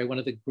McElderry, one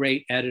of the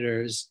great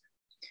editors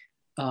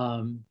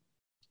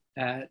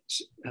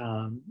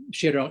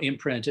she had her own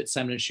imprint at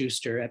Simon &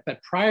 Schuster,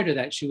 but prior to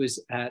that, she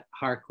was at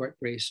Harcourt,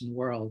 Brace and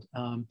World.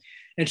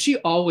 And she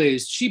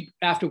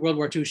after World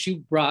War II,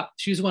 she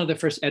was one of the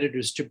first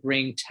editors to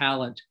bring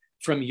talent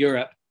from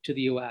Europe to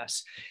the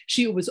US.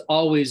 She was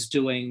always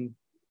doing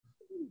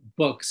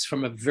books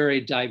from a very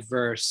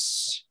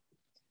diverse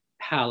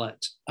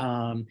palette.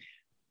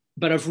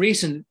 But of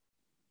recent,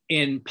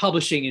 in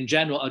publishing in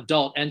general,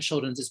 adult and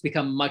children's, it's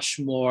become much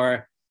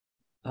more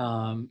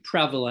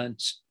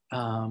prevalent,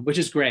 which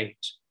is great.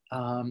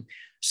 I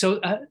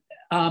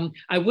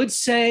would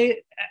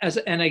say,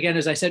 and again,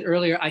 as I said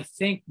earlier, I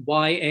think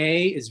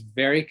YA is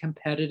very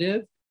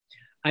competitive.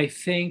 I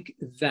think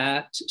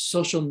that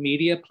social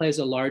media plays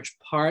a large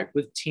part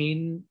with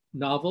teen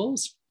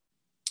novels.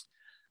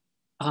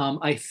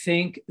 I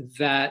think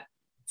that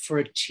for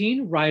a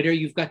teen writer,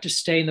 you've got to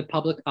stay in the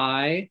public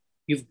eye.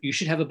 You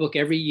should have a book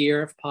every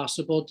year if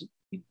possible,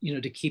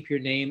 to keep your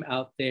name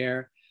out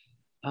there.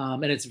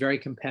 And it's very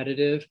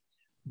competitive.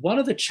 One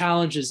of the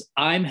challenges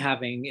I'm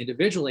having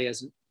individually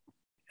as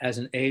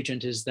an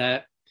agent is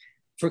that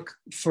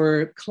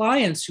for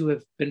clients who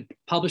have been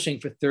publishing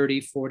for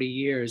 30, 40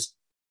 years,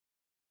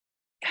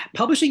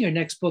 publishing your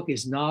next book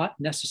is not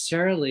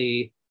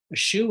necessarily a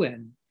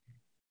shoo-in.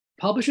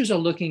 Publishers are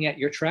looking at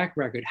your track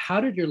record.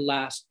 How did your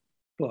last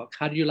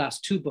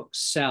two books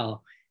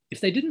sell?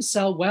 If they didn't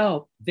sell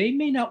well, they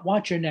may not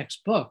want your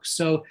next book.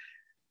 So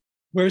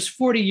whereas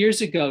 40 years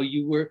ago,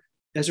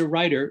 as a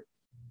writer,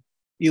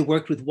 you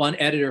worked with one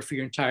editor for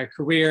your entire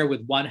career,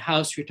 with one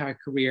house for your entire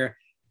career,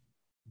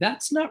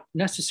 that's not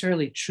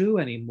necessarily true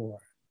anymore.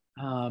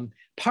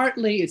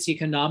 Partly it's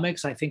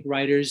economics. I think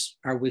writers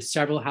are with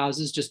several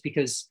houses, just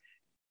because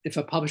if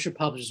a publisher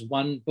publishes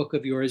one book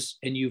of yours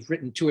and you've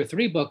written 2 or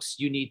 3 books,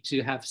 you need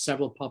to have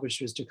several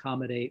publishers to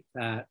accommodate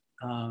that.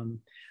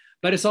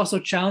 But it's also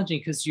challenging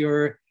because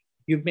you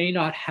may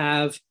not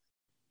have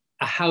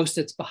a house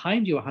that's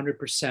behind you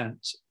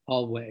 100%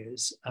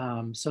 always.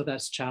 So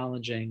that's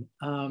challenging.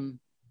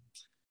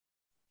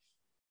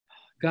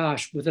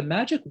 Gosh, with a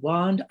magic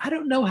wand, I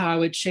don't know how I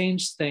would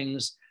change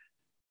things.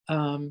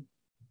 I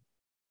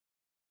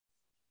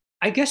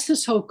guess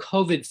this whole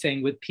COVID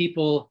thing with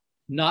people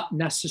not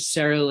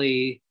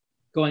necessarily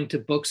going to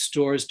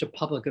bookstores, to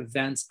public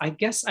events, I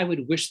guess I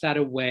would wish that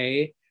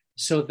away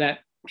so that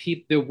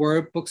there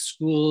were book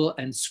school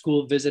and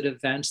school visit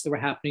events that were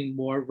happening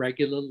more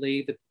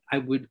regularly. That I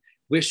would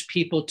wish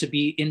people to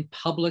be in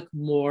public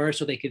more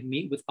so they could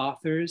meet with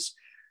authors.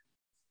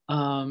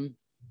 I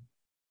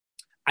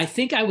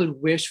think I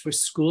would wish for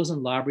schools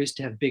and libraries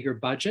to have bigger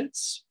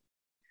budgets.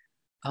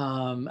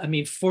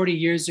 40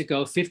 years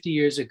ago, 50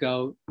 years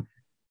ago,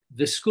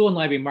 the school and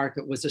library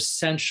market was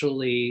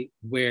essentially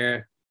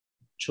where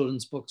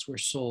children's books were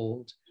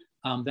sold.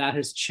 That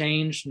has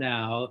changed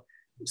now.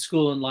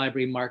 School and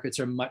library markets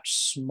are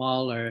much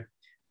smaller.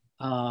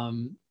 A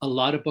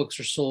lot of books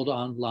are sold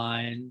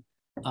online.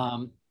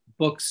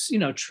 Books,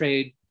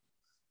 trade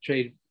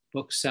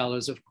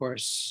booksellers, of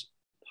course,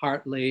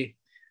 partly.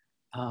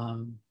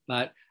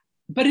 But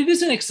it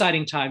is an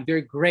exciting time. There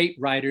are great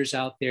writers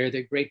out there.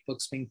 There are great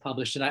books being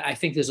published. And I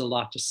think there's a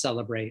lot to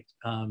celebrate.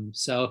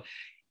 So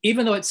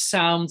even though it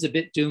sounds a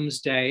bit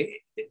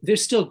doomsday,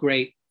 there's still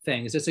great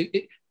things.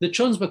 The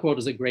children's book world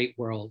is a great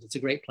world. It's a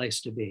great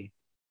place to be.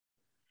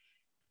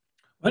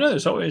 I know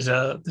it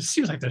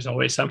seems like there's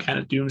always some kind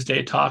of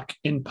doomsday talk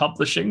in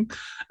publishing.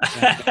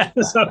 Yeah.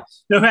 So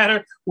no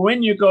matter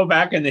when you go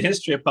back in the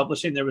history of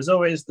publishing, there was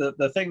always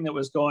the thing that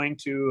was going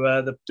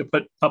to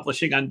put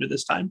publishing under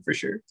this time for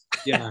sure.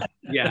 Yeah.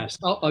 Yes.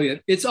 Oh yeah.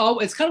 It's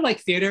kind of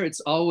like theater.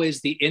 It's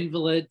always the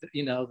invalid,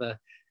 the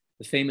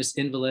famous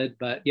invalid,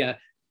 but yeah,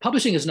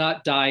 publishing is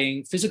not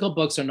dying. Physical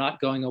books are not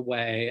going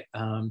away.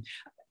 A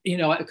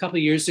couple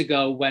of years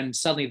ago when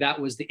suddenly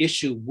that was the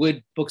issue,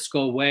 would books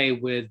go away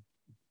with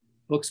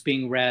books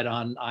being read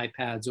on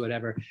iPads or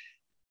whatever.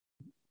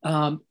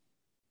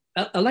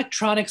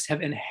 Electronics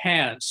have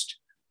enhanced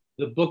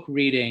the book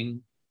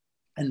reading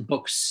and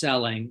book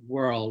selling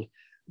world,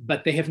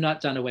 but they have not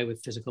done away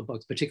with physical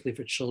books, particularly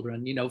for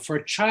children. For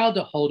a child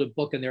to hold a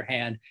book in their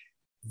hand,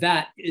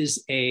 that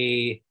is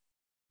a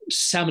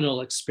seminal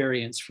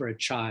experience for a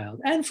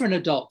child and for an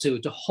adult too.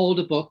 To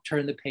hold a book,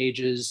 turn the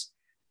pages,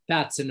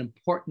 that's an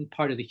important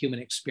part of the human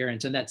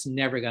experience, and that's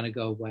never going to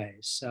go away.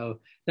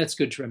 So that's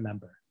good to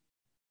remember.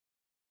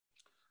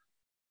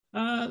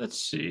 Let's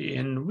see.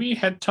 And we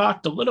had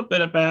talked a little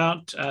bit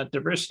about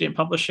diversity in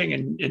publishing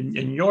and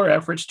in your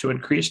efforts to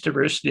increase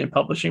diversity in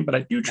publishing, but I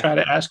do try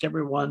to ask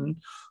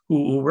everyone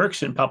who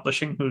works in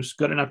publishing who's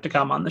good enough to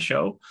come on the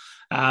show,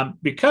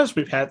 because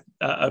we've had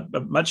a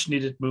much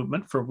needed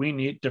movement for We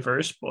Need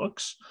Diverse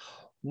Books.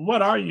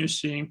 What are you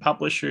seeing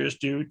publishers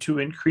do to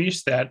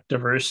increase that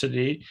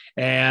diversity?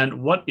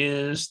 And what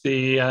is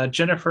the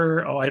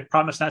Jennifer, I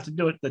promise not to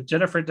do it, the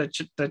Jennifer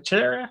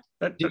DeCara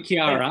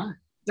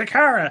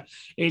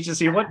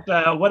agency, what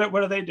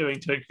are they doing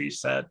to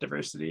increase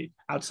diversity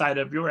outside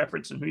of your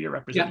efforts and who you're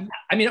representing?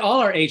 Yeah, all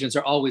our agents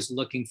are always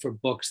looking for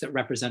books that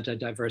represent a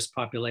diverse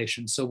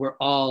population. So we're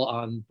all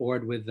on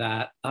board with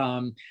that.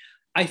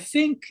 I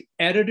think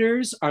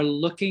editors are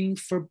looking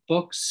for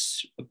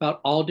books about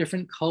all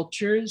different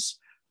cultures,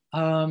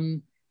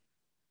 and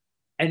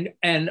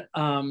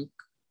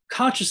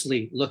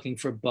consciously looking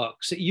for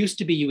books. It used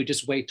to be you would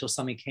just wait till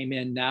something came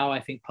in. Now I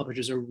think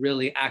publishers are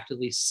really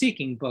actively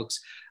seeking books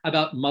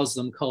about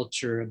Muslim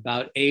culture,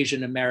 about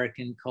Asian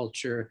American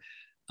culture.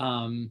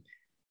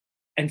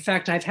 In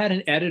fact, I've had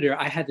an editor.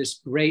 I had this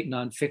great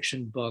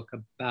nonfiction book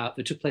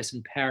that took place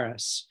in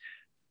Paris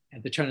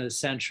at the turn of the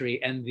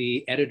century, and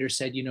the editor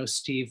said,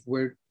 Steve,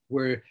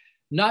 we're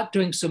not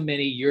doing so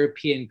many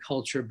European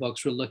culture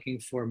books. We're looking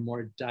for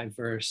more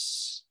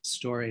diverse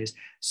stories.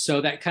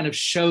 So that kind of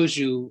shows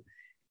you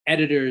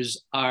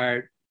editors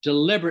are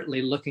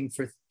deliberately looking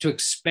to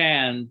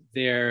expand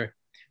their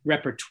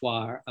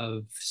repertoire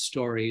of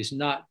stories,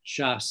 not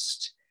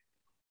just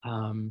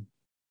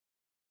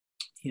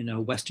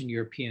Western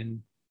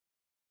European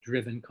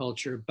driven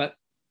culture, but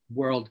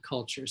world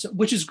culture,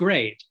 which is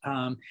great.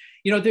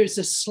 There's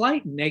a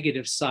slight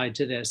negative side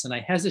to this, and I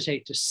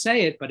hesitate to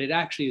say it, but it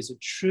actually is a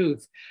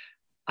truth.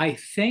 I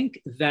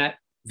think that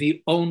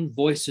the Own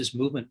Voices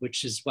movement,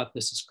 which is what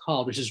this is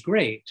called, which is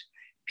great,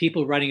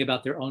 people writing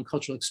about their own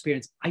cultural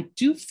experience, I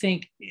do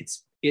think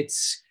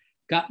it's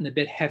gotten a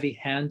bit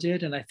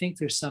heavy-handed, and I think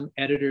there's some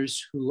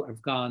editors who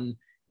have gone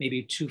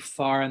maybe too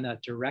far in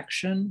that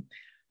direction.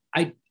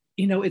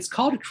 It's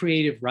called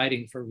creative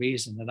writing for a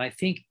reason, and I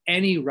think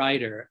any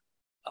writer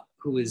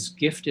who is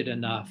gifted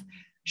enough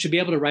should be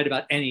able to write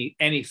about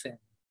anything,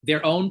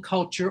 their own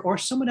culture or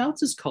someone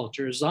else's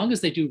culture, as long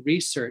as they do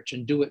research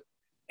and do it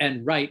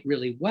and write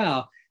really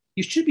well.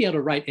 You should be able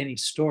to write any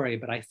story,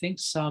 but I think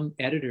some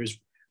editors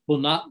will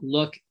not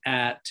look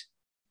at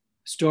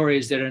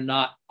stories that are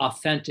not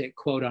authentic,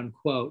 quote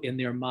unquote, in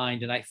their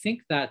mind, and I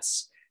think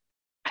that's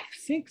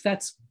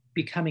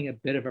becoming a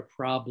bit of a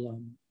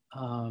problem.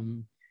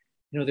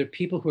 There are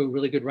people who are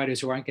really good writers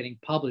who aren't getting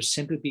published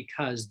simply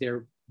because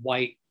they're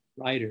white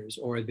writers,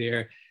 or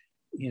they're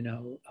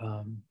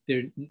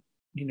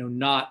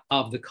not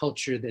of the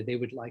culture that they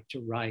would like to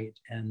write.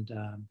 And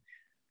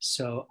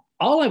so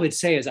all I would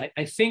say is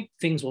I think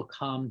things will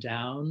calm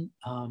down.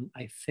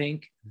 I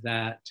think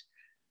that,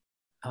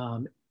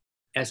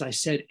 as I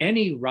said,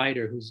 any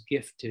writer who's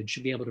gifted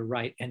should be able to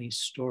write any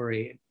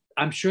story.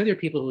 I'm sure there are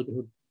people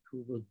who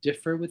will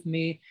differ with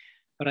me,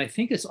 but I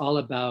think it's all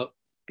about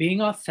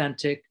being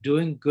authentic,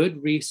 doing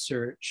good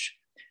research.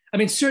 I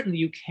mean,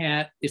 certainly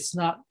it's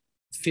not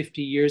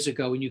 50 years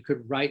ago when you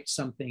could write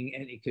something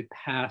and it could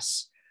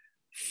pass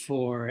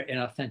for an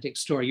authentic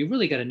story. You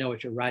really got to know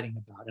what you're writing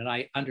about. And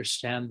I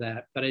understand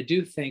that, but I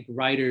do think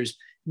writers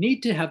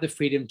need to have the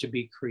freedom to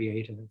be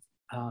creative.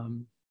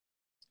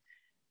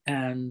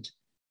 And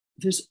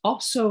there's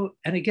also,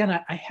 and again,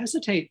 I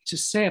hesitate to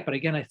say it, but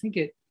again, I think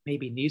it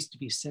maybe needs to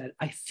be said.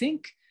 I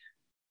think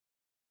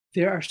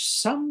there are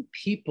some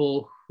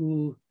people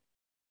who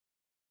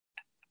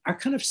are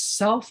kind of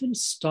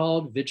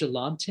self-installed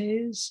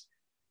vigilantes,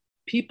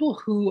 people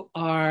who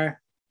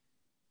are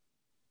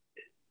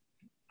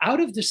out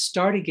of the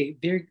starting gate.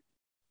 And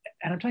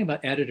I'm talking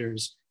about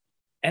editors,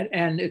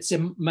 and it's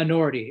a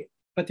minority,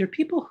 but there are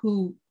people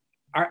who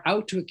are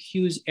out to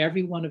accuse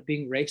everyone of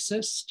being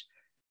racist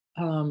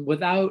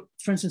without,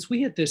 for instance,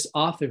 we had this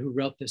author who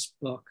wrote this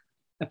book,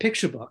 a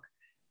picture book,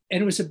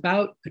 and it was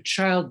about a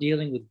child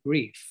dealing with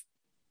grief.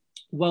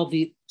 Well,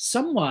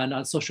 someone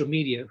on social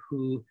media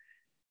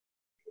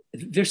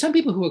there's some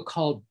people who are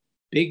called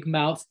big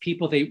mouth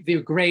people.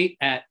 They're great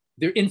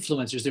they're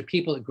influencers. They're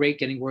people that are great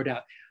getting word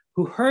out,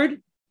 who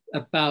heard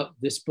about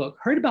this book,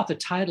 heard about the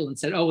title and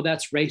said, oh,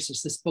 that's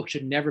racist. This book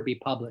should never be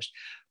published.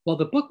 Well,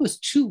 the book was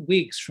 2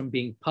 weeks from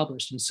being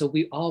published. And so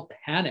we all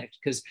panicked,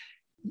 because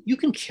you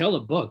can kill a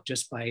book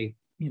just by,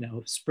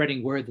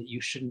 spreading word that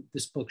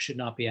this book should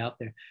not be out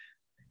there.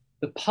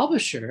 The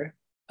publisher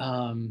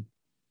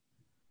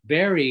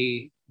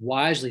very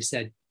wisely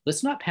said,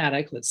 let's not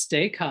panic, let's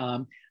stay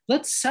calm.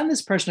 Let's send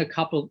this person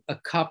a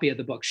copy of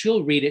the book.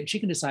 She'll read it and she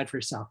can decide for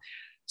herself.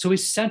 So we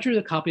sent her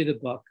the copy of the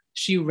book.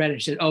 She read it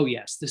and she said, oh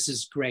yes, this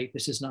is great.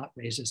 This is not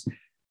racist.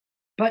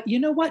 But you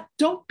know what?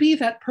 Don't be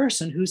that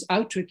person who's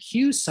out to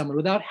accuse someone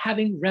without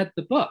having read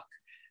the book.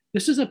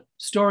 This is a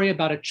story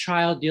about a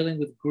child dealing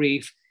with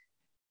grief.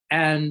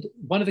 And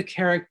one of the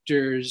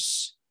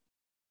characters,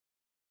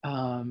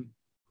 I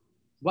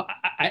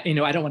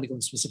don't want to go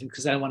into specifics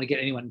because I don't want to get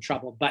anyone in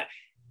trouble, but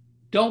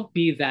don't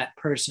be that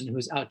person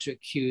who's out to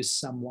accuse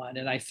someone.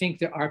 And I think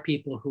there are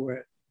people who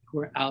are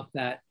out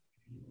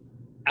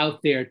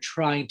there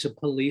trying to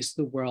police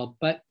the world,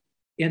 but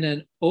in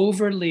an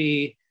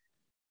overly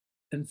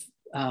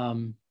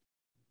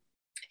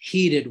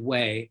heated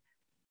way,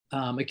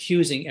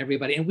 accusing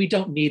everybody. And we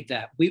don't need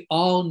that. We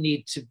all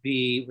need to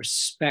be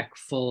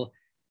respectful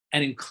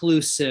and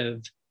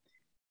inclusive.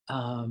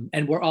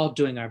 And we're all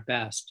doing our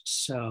best.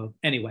 So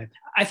anyway,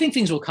 I think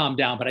things will calm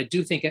down, but I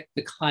do think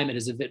the climate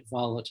is a bit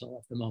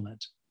volatile at the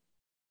moment.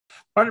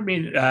 Part of me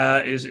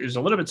is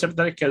a little bit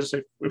sympathetic, because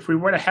if we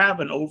were to have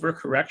an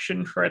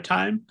overcorrection for a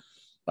time,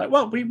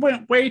 we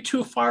went way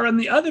too far in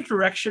the other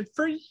direction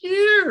for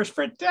years,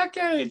 for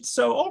decades.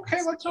 So, okay,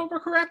 let's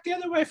overcorrect the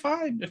other way.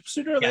 Fine. If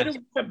sooner or later we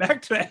get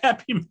back to a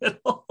happy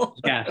middle.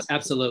 Yes,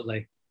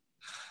 absolutely.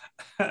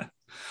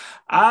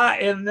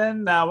 And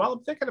then while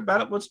I'm thinking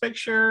about it, let's make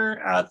sure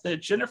the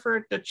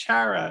Jennifer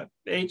DiChiara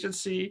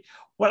agency.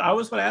 What I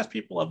always want to ask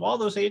people, of all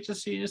those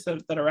agencies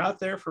that are out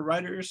there for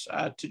writers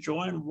to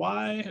join,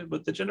 why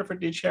would the Jennifer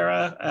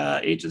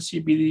DiChiara agency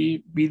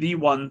be the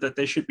one that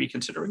they should be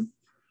considering?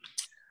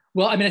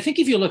 Well, I mean, I think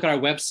if you look at our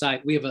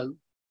website, we have a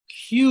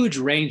huge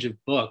range of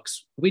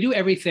books. We do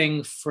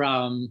everything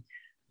from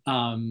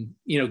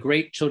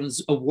great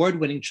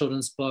award-winning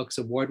children's books,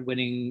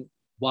 award-winning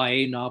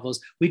YA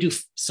novels. We do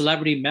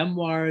celebrity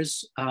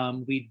memoirs.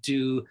 We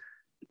do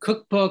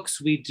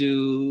cookbooks. We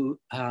do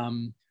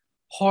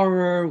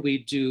horror. We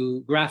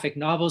do graphic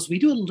novels. We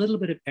do a little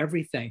bit of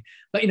everything.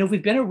 But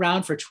we've been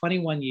around for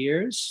 21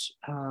 years,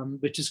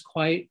 which is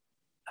quite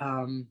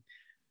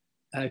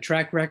a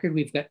track record.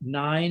 We've got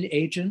 9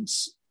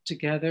 agents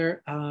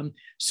together.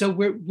 So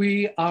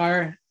we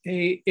are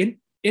a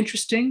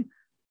interesting,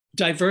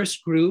 diverse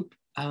group.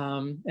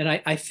 And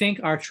I think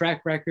our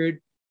track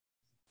record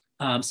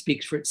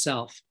speaks for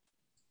itself.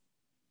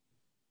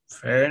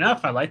 Fair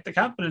enough. I like the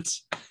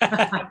confidence.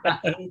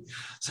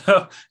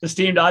 So the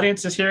esteemed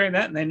audience is hearing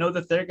that, and they know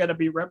that they're going to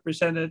be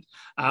represented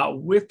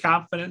with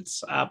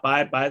confidence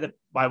by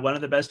one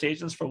of the best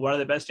agents for one of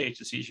the best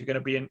agencies. You're going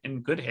to be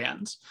in good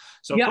hands.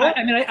 So yeah, cool.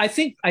 I mean, I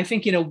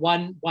think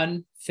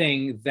one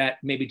thing that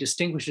maybe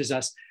distinguishes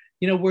us,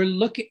 we're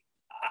looking.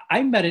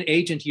 I met an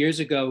agent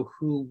years ago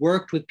who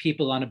worked with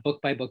people on a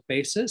book by book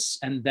basis,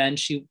 and then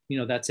she,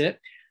 that's it.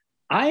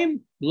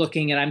 I'm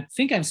looking, and I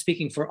think I'm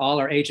speaking for all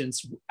our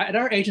agents. At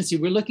our agency,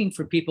 we're looking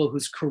for people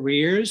whose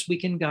careers we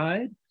can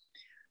guide.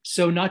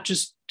 So not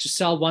just to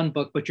sell one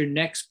book, but your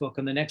next book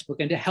and the next book,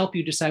 and to help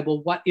you decide,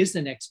 well, what is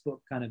the next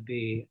book going to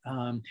be?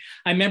 I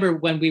remember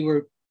when we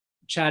were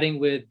chatting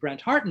with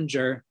Brent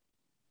Hartinger,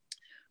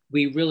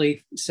 we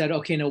really said,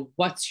 okay, now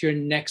what's your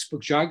next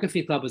book?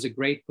 Geography Club was a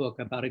great book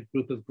about a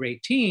group of gay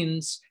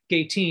teens,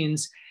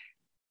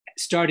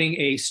 starting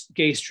a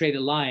gay straight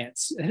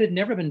alliance. It had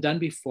never been done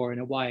before in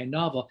a YA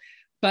novel.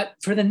 But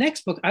for the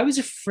next book, I was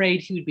afraid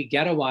he would be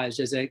ghettoized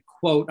as a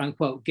quote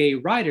unquote gay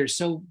writer.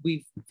 So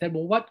we said,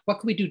 well, what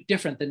can we do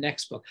different the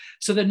next book?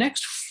 So the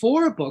next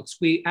 4 books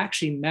we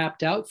actually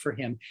mapped out for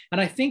him. And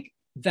I think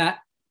that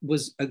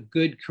was a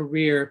good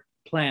career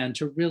plan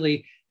to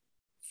really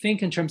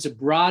think in terms of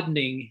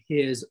broadening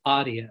his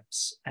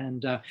audience.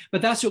 And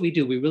but that's what we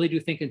do. We really do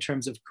think in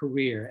terms of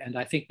career. And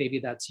I think maybe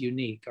that's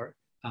unique, or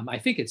I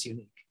think it's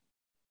unique.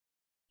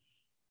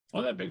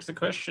 Well, that begs the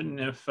question,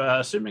 if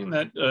assuming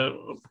that,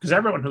 because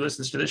everyone who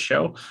listens to this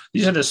show,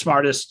 these are the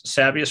smartest,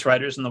 savviest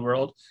writers in the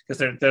world, because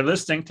they're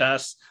listening to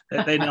us,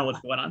 they know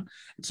what's going on.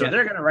 And so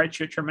they're going to write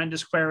you a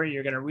tremendous query.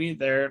 You're going to read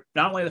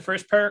not only the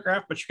first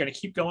paragraph, but you're going to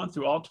keep going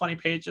through all 20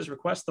 pages,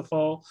 request the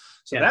full.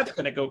 So that's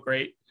going to go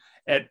great.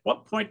 At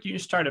what point do you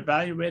start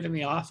evaluating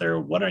the author?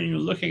 What are you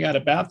looking at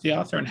about the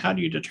author? And how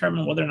do you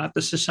determine whether or not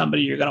this is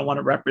somebody you're going to want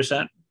to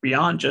represent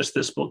beyond just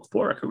this book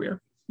for a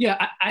career?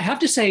 Yeah, I have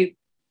to say,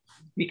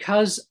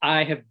 because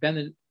I have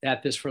been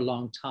at this for a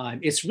long time,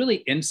 it's really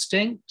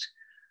instinct.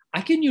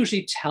 I can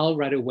usually tell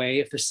right away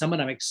if there's someone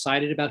I'm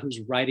excited about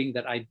who's writing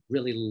that I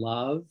really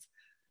love.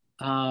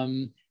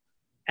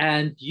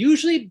 And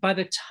usually by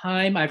the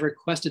time I've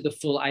requested the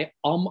full, I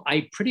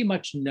pretty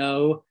much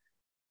know,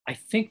 I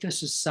think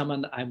this is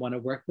someone I want to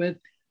work with.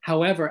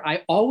 However,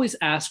 I always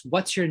ask,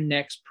 what's your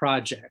next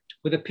project?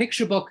 With a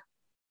picture book,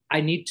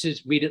 I need to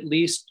read at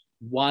least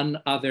one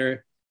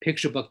other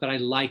picture book that I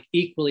like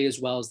equally as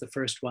well as the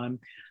first one.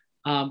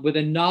 With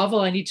a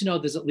novel, I need to know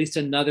there's at least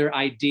another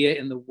idea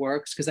in the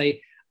works, because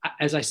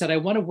as I said, I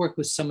want to work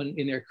with someone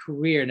in their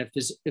career. And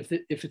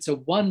if it's a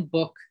one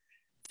book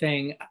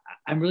thing,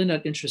 I'm really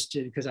not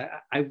interested, because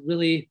I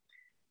really,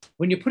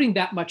 when you're putting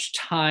that much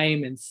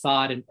time and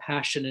thought and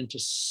passion into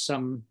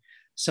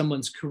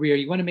someone's career,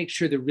 you want to make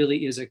sure there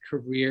really is a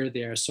career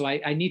there. So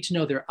I need to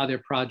know there are other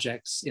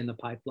projects in the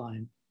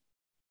pipeline.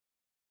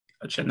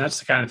 And that's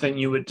the kind of thing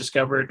you would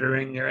discover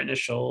during your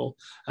initial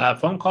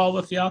phone call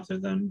with the author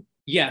then?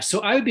 Yeah,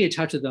 so I would be in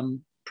touch with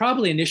them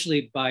probably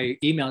initially by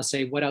email and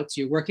say, what else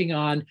are you working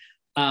on?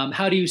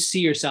 How do you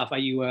see yourself? Are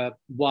you a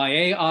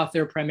YA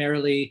author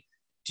primarily?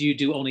 Do you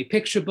do only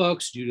picture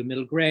books? Do you do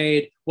middle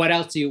grade? What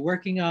else are you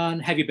working on?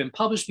 Have you been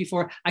published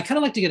before? I kind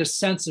of like to get a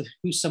sense of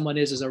who someone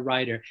is as a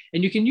writer.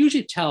 And you can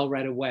usually tell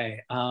right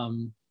away.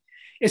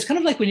 It's kind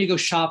of like when you go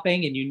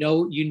shopping and you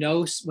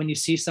know when you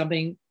see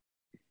something,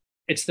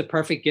 it's the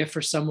perfect gift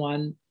for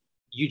someone,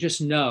 you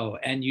just know,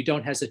 and you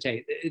don't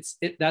hesitate.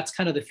 That's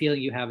kind of the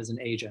feeling you have as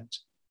an agent.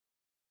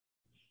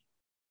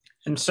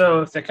 And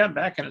so if they come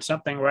back and it's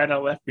something right out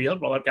of left field,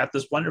 well, I've got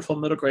this wonderful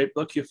middle grade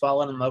book you've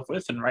fallen in love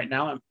with, and right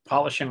now I'm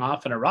polishing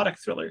off an erotic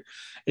thriller.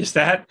 Is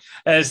that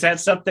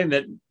something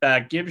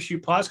that gives you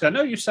pause? Because I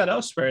know you said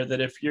elsewhere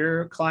that if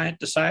your client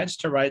decides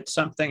to write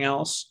something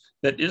else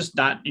that is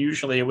not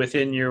usually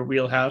within your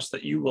wheelhouse,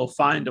 that you will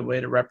find a way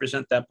to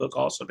represent that book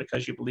also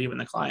because you believe in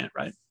the client,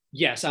 right?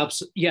 Yes,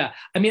 absolutely. Yeah.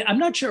 I mean, I'm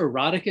not sure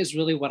erotic is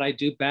really what I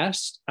do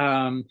best.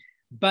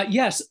 But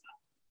yes,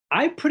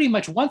 I pretty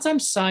much, once I'm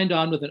signed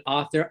on with an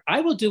author,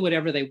 I will do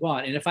whatever they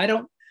want. And if I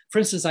don't, for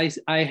instance,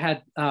 I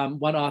had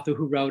one author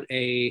who wrote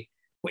a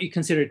what you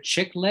consider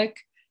chick lit.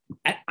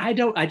 I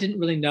didn't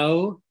really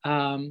know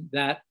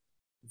that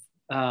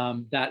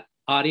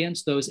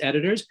audience, those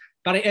editors,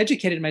 but I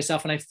educated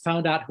myself and I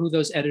found out who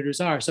those editors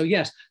are. So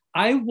yes,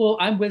 I'm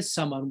with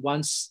someone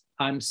once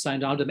I'm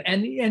signed on to them.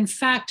 And in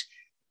fact,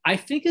 I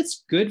think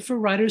it's good for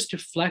writers to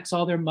flex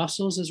all their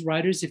muscles as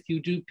writers. If you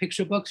do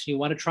picture books, you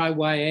want to try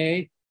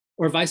YA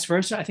or vice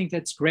versa, I think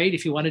that's great.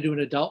 If you want to do an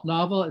adult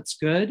novel, it's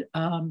good.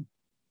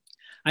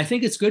 I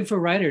think it's good for a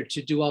writer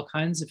to do all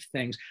kinds of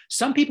things.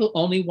 Some people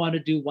only want to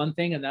do one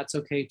thing, and that's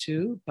okay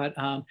too. But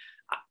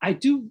I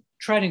do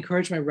try to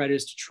encourage my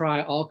writers to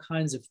try all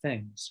kinds of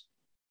things.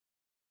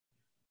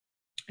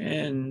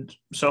 And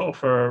so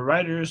for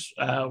writers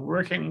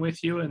working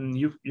with you, and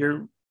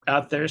you're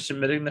out there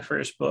submitting the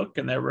first book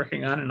and they're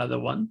working on another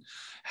one,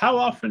 how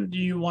often do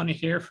you want to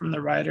hear from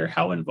the writer?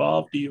 How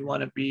involved do you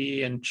want to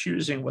be in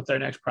choosing what their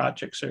next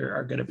projects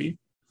are going to be?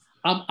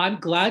 I'm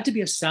glad to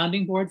be a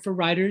sounding board for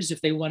writers if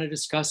they want to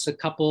discuss a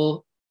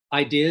couple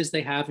ideas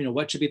they have,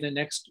 what should be the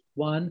next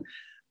one.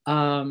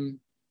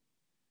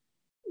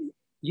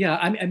 Yeah,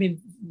 I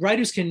mean,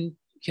 writers can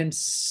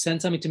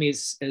send something to me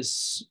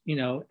as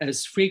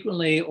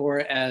frequently or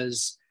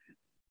as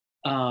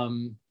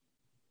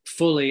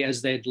fully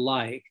as they'd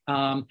like.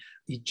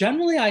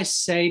 Generally, I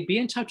say be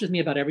in touch with me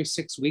about every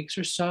 6 weeks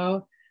or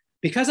so.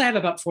 Because I have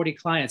about 40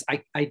 clients,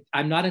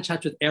 I'm not in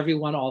touch with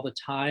everyone all the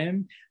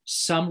time.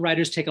 Some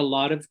writers take a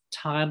lot of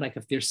time. Like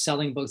if they're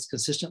selling books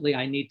consistently,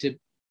 I need to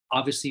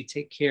obviously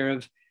take care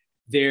of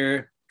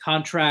their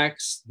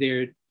contracts,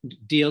 their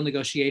deal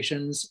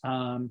negotiations,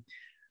 or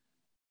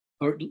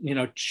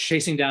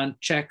chasing down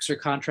checks or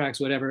contracts,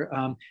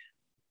 whatever.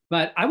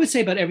 But I would say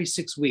about every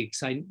 6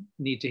 weeks, I'd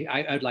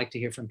like to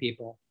hear from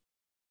people.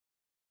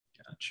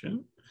 Gotcha.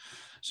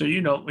 So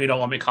you don't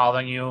want me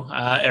calling you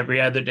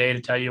every other day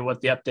to tell you what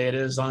the update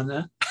is on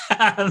the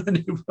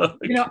new book?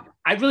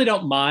 I really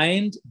don't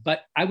mind,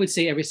 but I would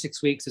say every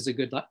 6 weeks is a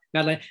good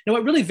guideline. Now,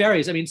 it really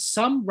varies. I mean,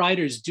 some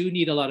writers do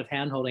need a lot of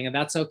handholding, and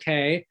that's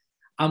okay.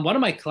 One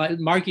of my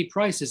clients, Margie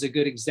Price, is a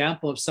good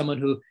example of someone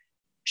who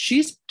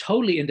she's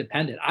totally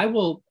independent.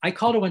 I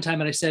called her one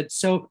time and I said,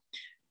 so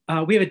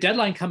we have a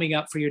deadline coming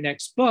up for your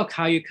next book.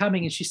 How are you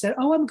coming? And she said,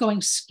 oh, I'm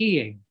going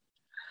skiing,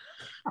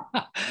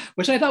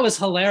 which I thought was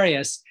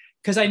hilarious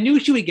because I knew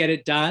she would get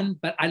it done,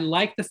 but I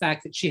like the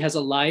fact that she has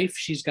a life.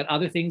 She's got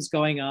other things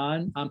going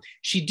on.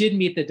 She did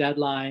meet the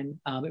deadline.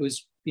 It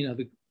was,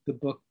 the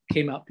book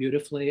came out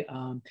beautifully.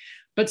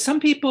 But some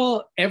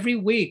people, every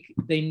week,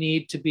 they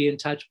need to be in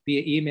touch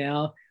via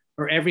email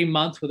or every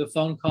month with a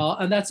phone call,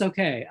 and that's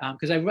okay.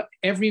 Because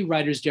every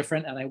writer's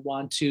different, and I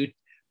want to,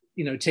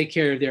 take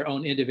care of their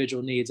own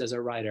individual needs as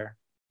a writer.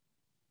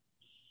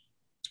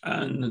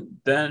 And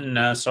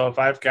then, so if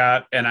I've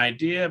got an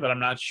idea, but I'm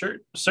not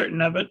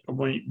certain of it,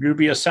 when you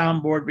be a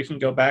soundboard, we can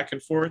go back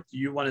and forth. Do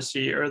you want to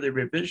see early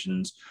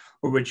revisions,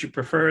 or would you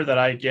prefer that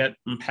I get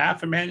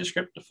half a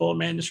manuscript to full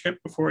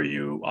manuscript before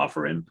you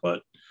offer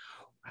input?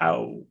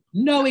 How?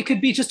 No, it could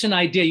be just an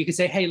idea. You could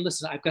say, hey,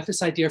 listen, I've got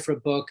this idea for a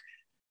book.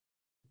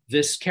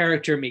 This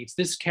character meets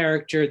this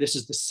character. This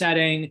is the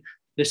setting.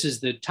 This is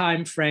the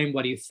time frame.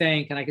 What do you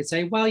think? And I could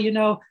say, well,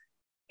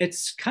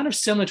 it's kind of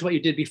similar to what you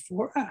did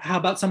before. How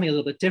about something a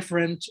little bit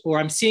different? Or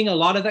I'm seeing a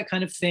lot of that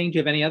kind of thing. Do you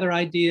have any other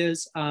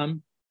ideas?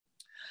 I'm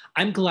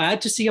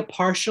glad to see a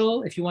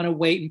partial. If you want to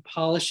wait and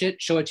polish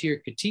it, show it to your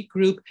critique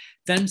group,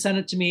 then send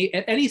it to me.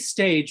 At any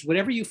stage,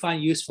 whatever you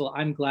find useful,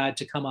 I'm glad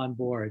to come on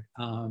board.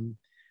 I'm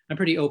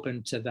pretty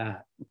open to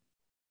that.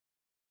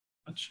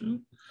 Gotcha.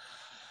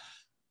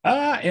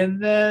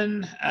 And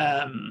then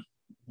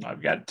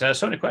I've got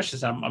so many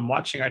questions. I'm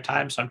watching our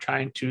time, so I'm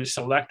trying to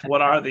select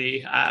what are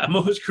the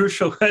most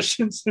crucial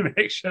questions to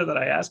make sure that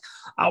I ask.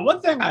 One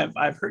thing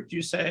I've heard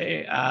you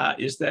say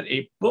is that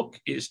a book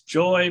is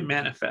joy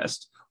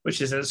manifest,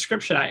 which is a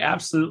description I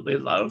absolutely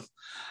love.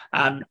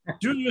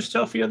 Do you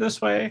still feel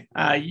this way?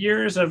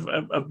 Years of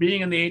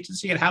being in the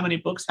agency, and how many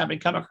books having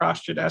come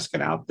across your desk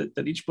and out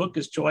that each book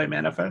is joy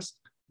manifest?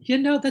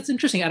 That's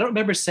interesting. I don't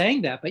remember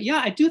saying that, but yeah,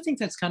 I do think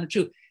that's kind of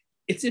true.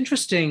 It's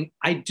interesting.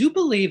 I do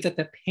believe that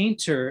the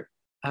painter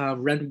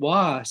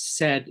Renoir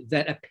said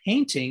that a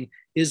painting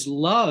is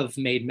love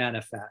made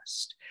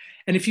manifest.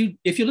 And if you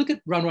look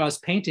at Renoir's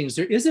paintings,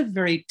 there is a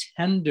very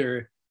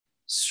tender,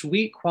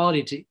 sweet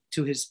quality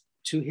to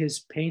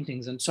his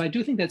paintings. And so I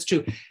do think that's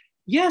true.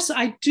 Yes,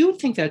 I do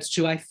think that's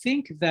true. I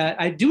think that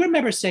I do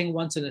remember saying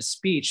once in a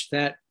speech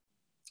that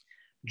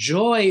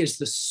joy is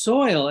the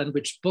soil in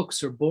which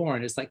books are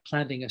born. It's like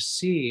planting a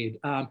seed.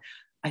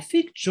 I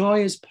think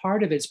joy is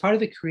part of it. It's part of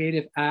the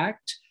creative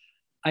act.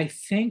 I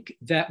think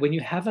that when you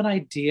have an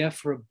idea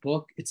for a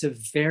book, it's a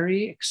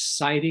very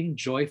exciting,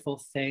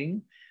 joyful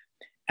thing.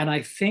 And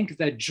I think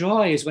that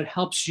joy is what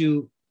helps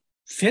you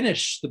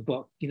finish the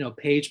book,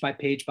 page by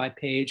page by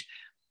page.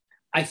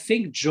 I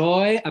think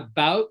joy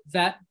about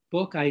that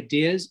book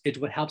ideas is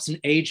what helps an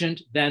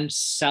agent then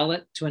sell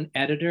it to an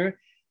editor.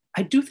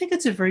 I do think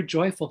it's a very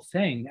joyful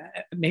thing.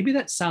 Maybe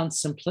that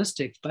sounds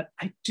simplistic, but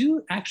I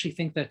do actually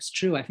think that's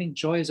true. I think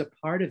joy is a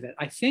part of it.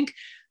 I think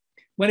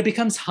when it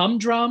becomes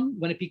humdrum,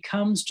 when it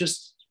becomes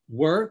just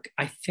work,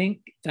 I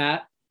think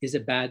that is a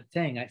bad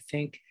thing. I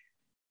think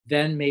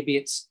then maybe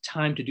it's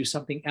time to do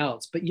something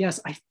else. But yes,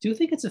 I do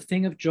think it's a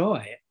thing of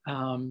joy.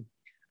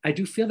 I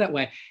do feel that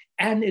way.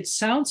 And it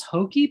sounds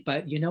hokey,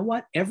 but you know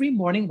what? Every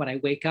morning when I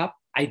wake up,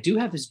 I do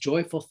have this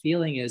joyful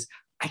feeling is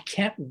I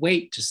can't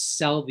wait to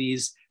sell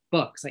these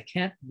books. I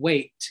can't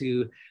wait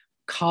to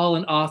call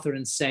an author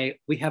and say,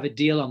 we have a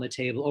deal on the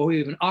table, or we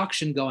have an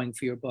auction going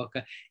for your book.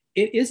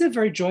 It is a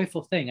very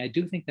joyful thing. I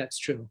do think that's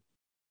true.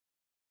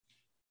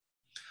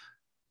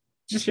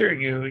 Just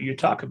hearing you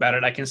talk about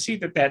it, I can see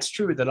that that's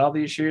true. That all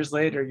these years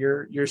later,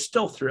 you're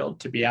still thrilled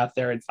to be out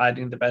there and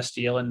finding the best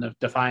deal and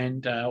to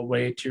find a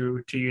way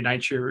to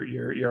unite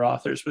your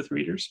authors with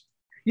readers.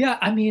 Yeah,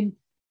 I mean,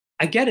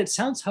 I get it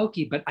sounds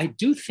hokey, but I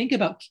do think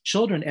about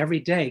children every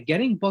day.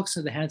 Getting books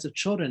in the hands of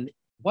children,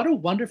 what a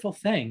wonderful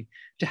thing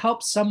to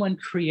help someone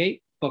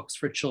create books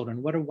for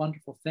children. What a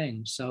wonderful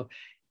thing. So,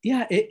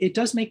 yeah, it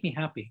does make me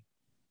happy.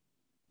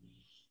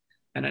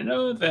 And I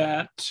know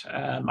that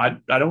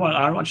I don't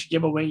want you to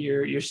give away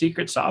your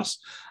secret sauce,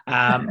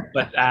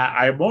 but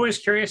I'm always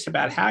curious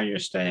about how you're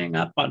staying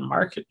up on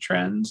market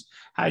trends,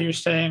 how you're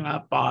staying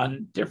up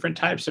on different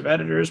types of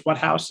editors, what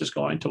house is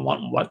going to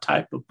want what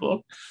type of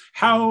book,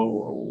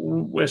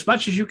 how, as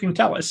much as you can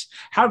tell us,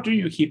 how do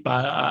you keep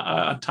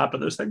on top of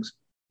those things?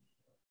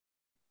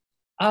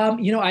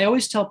 I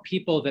always tell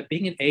people that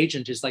being an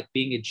agent is like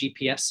being a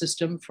GPS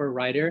system for a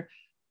writer.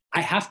 I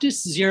have to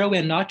zero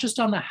in not just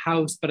on the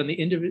house, but on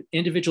the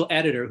individual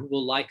editor who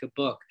will like a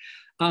book.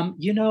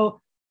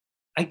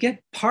 I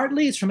get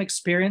partly it's from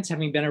experience,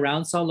 having been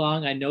around so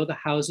long. I know the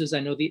houses, I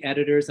know the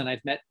editors, and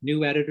I've met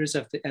new editors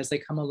as they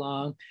come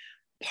along.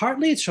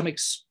 Partly it's from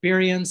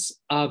experience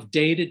of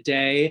day to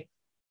day.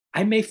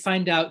 I may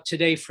find out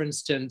today, for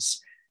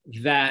instance,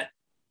 that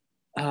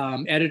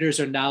editors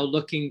are now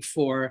looking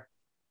for,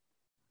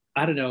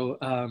 I don't know,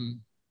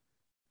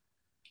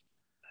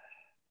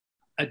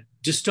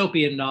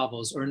 dystopian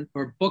novels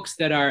or books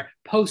that are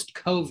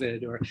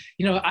post-COVID, or,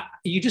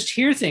 you just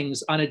hear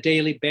things on a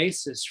daily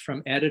basis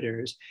from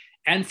editors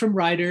and from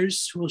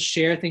writers who will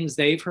share things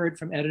they've heard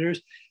from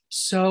editors.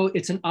 So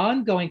it's an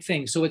ongoing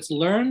thing. So it's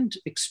learned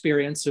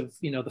experience of,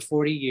 the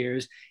 40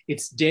 years.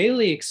 It's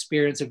daily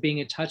experience of being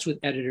in touch with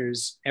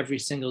editors every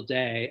single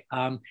day.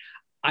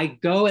 I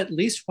go at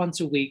least once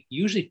a week,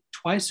 usually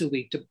twice a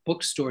week, to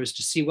bookstores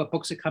to see what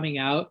books are coming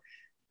out,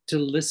 to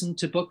listen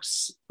to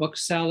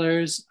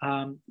booksellers,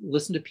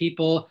 listen to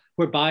people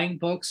who are buying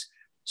books.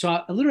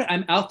 So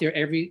I'm out there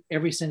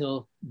every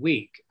single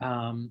week.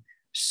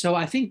 So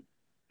I think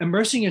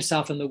immersing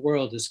yourself in the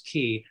world is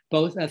key,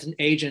 both as an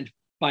agent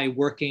by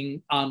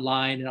working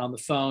online and on the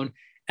phone,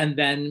 and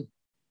then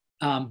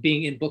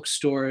being in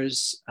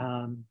bookstores.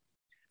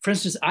 For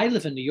instance, I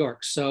live in New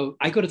York, so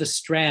I go to the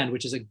Strand,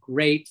 which is a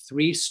great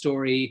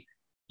 3-story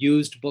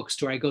used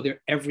bookstore. I go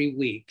there every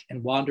week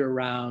and wander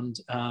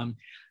around.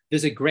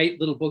 There's a great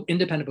little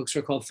independent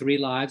bookstore called Three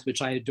Lives,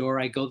 which I adore.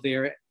 I go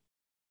there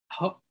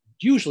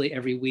usually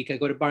every week. I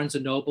go to Barnes &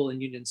 Noble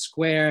in Union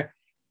Square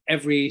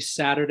every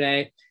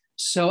Saturday.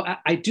 So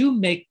I do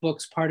make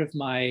books part of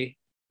my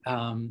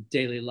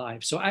daily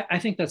life. So I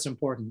think that's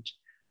important.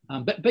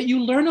 But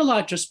you learn a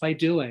lot just by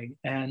doing,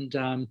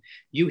 and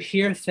you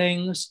hear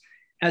things.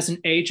 As an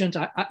agent,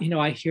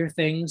 I hear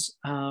things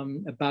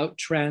about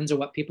trends or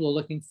what people are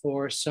looking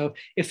for. So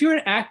if you're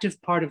an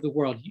active part of the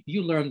world,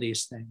 you learn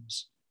these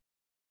things.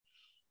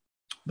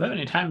 That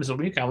many times a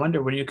week, I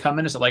wonder when you come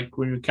in, is it like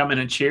when you come in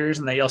and cheers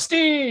and they yell,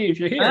 "Steve,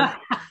 you're here"?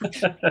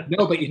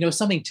 No, but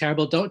something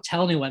terrible. Don't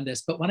tell anyone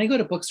this. But when I go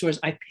to bookstores,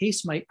 I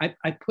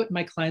put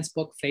my client's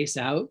book face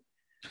out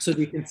so that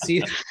you can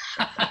see.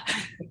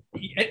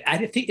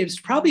 I think it's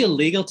probably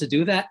illegal to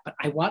do that, but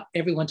I want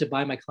everyone to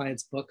buy my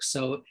client's book.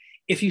 So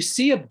if you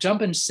see a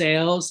jump in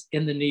sales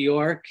in the New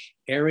York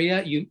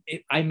area,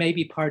 I may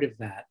be part of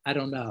that. I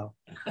don't know.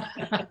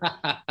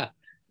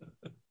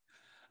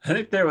 I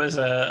think there was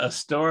a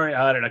story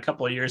out a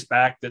couple of years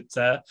back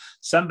that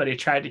somebody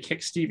tried to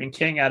kick Stephen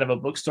King out of a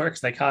bookstore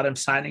because they caught him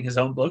signing his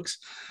own books.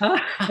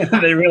 And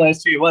they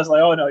realized who he was.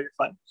 Like, oh no, you're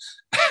fine.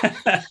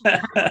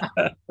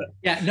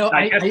 Yeah, no,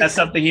 I guess that's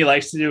something he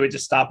likes to do. Is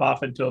just stop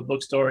off into a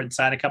bookstore and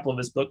sign a couple of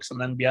his books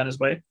and then be on his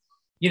way.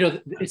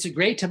 It's a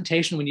great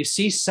temptation when you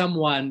see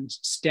someone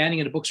standing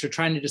in a bookstore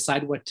trying to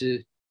decide what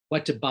to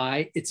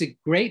buy. It's a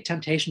great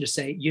temptation to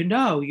say,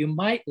 you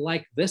might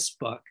like this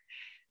book.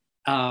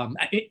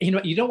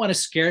 You don't want to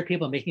scare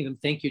people, making them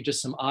think you're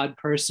just some odd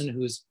person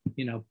who's,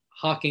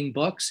 hawking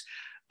books.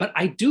 But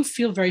I do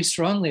feel very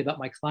strongly about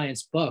my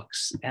clients'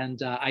 books,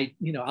 and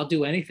I'll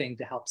do anything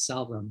to help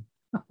sell them.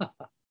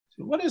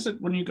 So what is it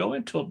when you go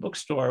into a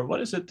bookstore? What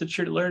is it that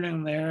you're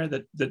learning there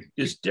that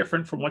is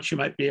different from what you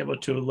might be able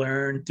to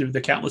learn through the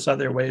countless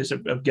other ways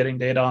of getting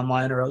data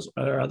online or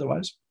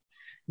otherwise?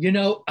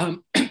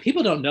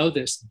 People don't know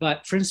this,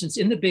 but for instance,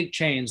 in the big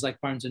chains like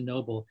Barnes and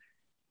Noble,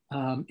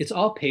 it's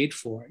all paid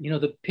for.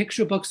 The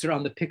picture books are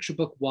on the picture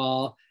book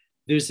wall.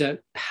 There's a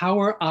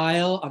power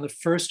aisle on the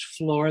first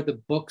floor.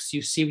 The books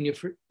you see when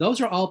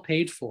those are all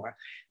paid for.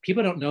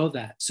 People don't know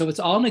that. So it's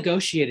all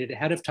negotiated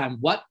ahead of time.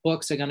 What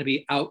books are going to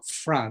be out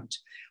front?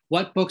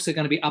 What books are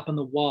going to be up on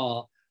the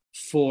wall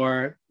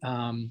for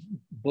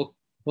book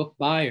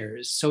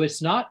buyers? So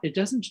it's not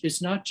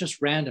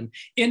just random.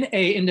 In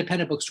a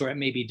independent bookstore, it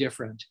may be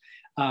different.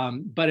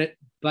 But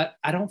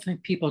I don't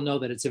think people know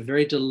that it's a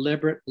very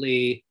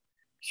deliberately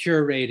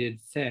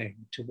curated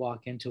thing to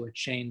walk into a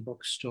chain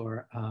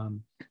bookstore.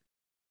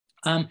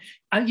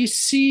 You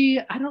see,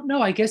 I don't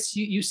know, I guess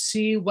you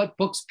see what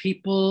books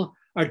people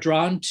are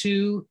drawn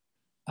to.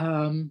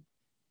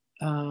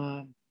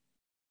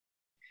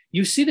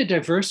 You see the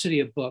diversity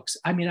of books.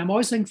 I mean, I'm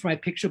always looking for my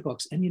picture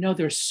books. And,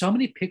 there's so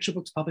many picture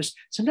books published.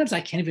 Sometimes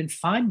I can't even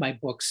find my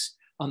books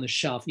on the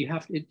shelf. You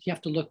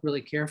have to look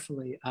really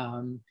carefully.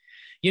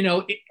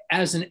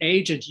 As an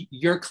agent,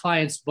 your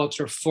clients' books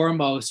are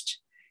foremost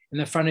in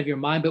the front of your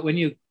mind. But when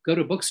you go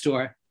to a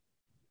bookstore,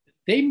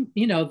 they're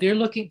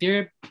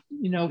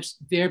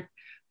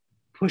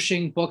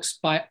pushing books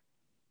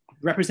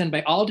represented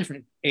by all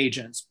different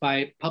agents,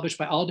 published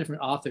by all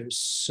different authors.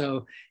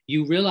 So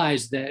you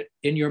realize that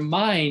in your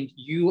mind,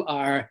 you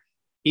are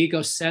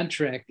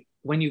egocentric.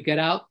 When you get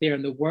out there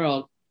in the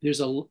world, there's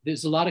a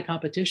lot of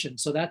competition.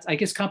 So I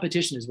guess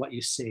competition is what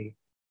you see.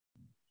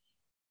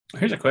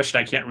 Here's a question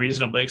I can't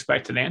reasonably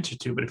expect an answer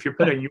to, but if you're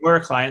putting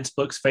your clients'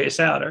 books face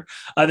out, or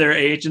other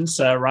agents,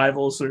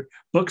 rivals, or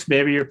books,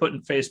 maybe you're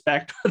putting face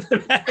back to the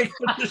bag.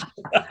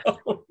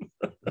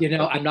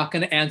 I'm not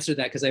going to answer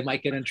that because I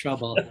might get in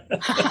trouble.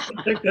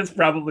 I think that's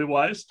probably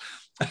wise.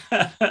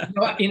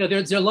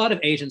 There's a lot of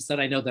agents that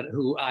I know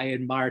who I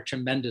admire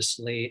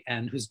tremendously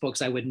and whose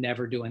books I would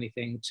never do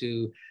anything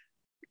to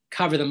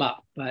cover them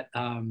up. But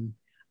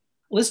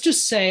let's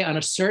just say on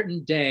a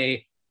certain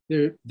day,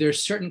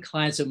 there's certain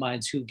clients of mine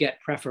who get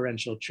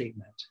preferential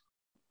treatment.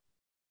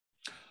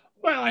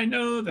 Well, I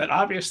know that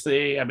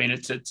obviously, I mean,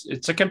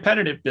 it's a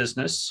competitive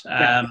business.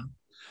 Yeah.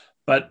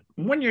 But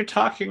when you're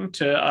talking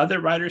to other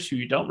writers who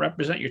you don't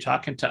represent, you're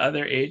talking to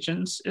other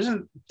agents, is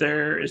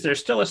there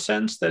still a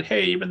sense that,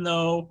 hey, even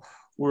though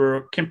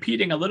we're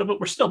competing a little bit,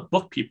 we're still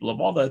book people? Of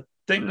all the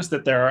things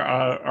that there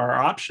are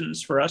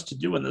options for us to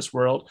do in this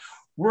world,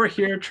 we're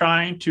here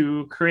trying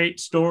to create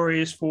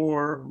stories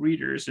for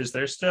readers. Is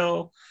there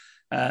still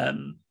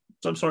some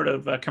sort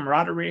of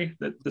camaraderie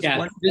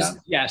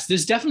yes,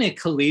 there's definitely a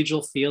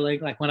collegial feeling.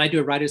 Like when I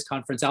do a writers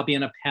conference, I'll be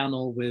in a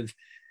panel with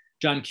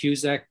John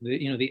Cusack,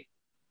 the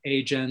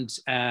agent,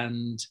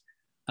 and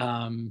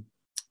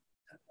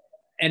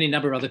any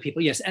number of other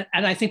people. Yes,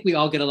 and I think we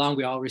all get along.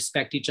 We all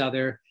respect each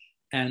other,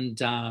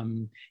 and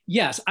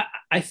yes,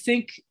 I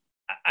think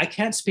I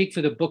can't speak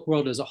for the book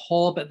world as a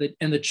whole, but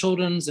in the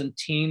children's and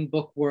teen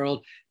book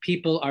world,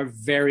 people are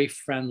very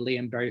friendly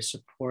and very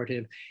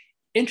supportive.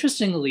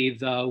 Interestingly,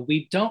 though,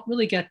 we don't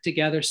really get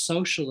together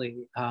socially.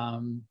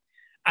 I'm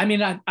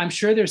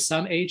sure there's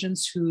some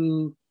agents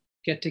who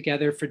get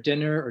together for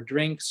dinner or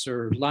drinks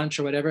or lunch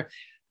or whatever.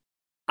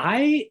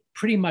 I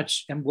pretty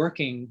much am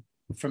working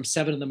from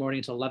 7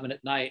 a.m. to 11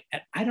 p.m,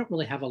 and I don't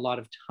really have a lot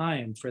of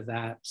time for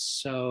that.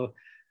 So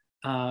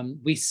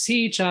we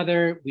see each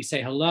other, we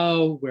say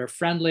hello, we're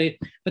friendly,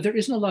 but there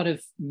isn't a lot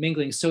of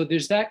mingling. So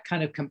there's that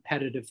kind of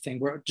competitive thing.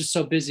 We're just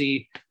so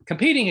busy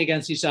competing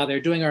against each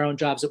other, doing our own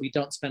jobs, that we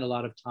don't spend a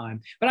lot of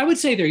time. But I would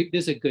say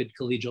there's a good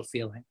collegial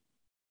feeling.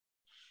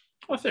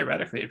 Well,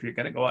 theoretically, if you're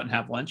going to go out and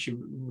have lunch,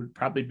 you would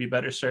probably be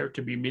better served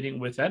to be meeting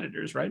with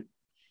editors, right?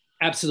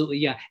 Absolutely,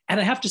 yeah. And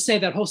I have to say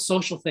that whole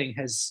social thing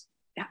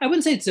I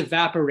wouldn't say it's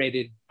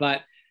evaporated,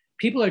 but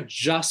people are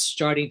just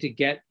starting to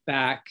get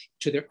back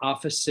to their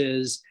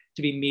offices,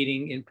 to be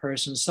meeting in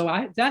person. So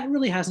that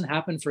really hasn't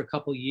happened for a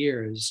couple of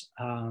years.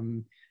 But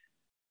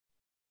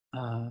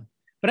I'm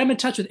in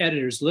touch with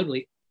editors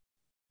literally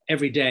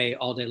every day,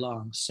 all day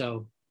long.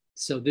 So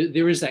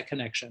there is that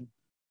connection.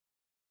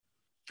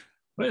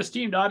 Well,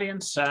 esteemed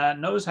audience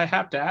knows I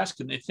have to ask,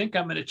 and they think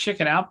I'm going to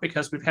chicken out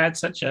because we've had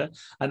such a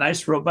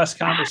nice, robust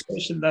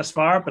conversation thus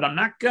far, but I'm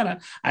not gonna.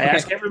 I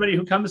ask everybody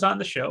who comes on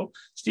the show,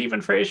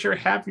 Stephen Fraser,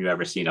 have you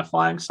ever seen a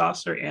flying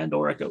saucer and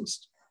or a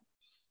ghost?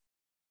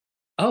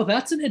 Oh,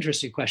 that's an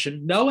interesting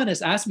question. No one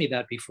has asked me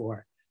that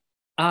before.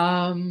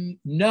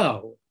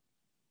 No.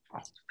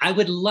 I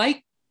would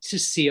like to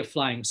see a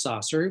flying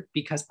saucer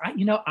because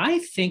I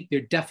think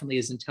there definitely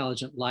is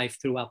intelligent life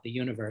throughout the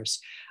universe.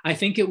 I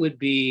think it would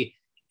be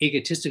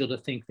egotistical to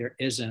think there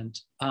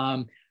isn't.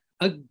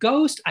 A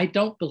ghost, I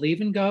don't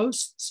believe in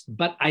ghosts,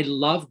 but I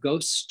love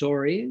ghost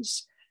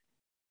stories.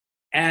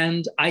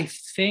 And I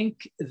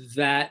think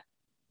that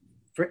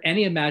for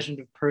any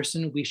imaginative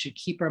person, we should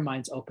keep our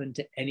minds open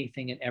to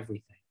anything and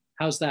everything.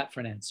 How's that for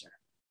an answer?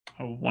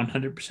 Oh,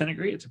 100%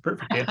 agree. It's a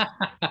perfect answer.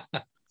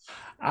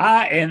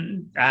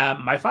 And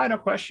my final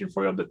question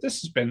for you, but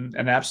this has been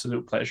an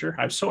absolute pleasure.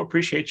 I so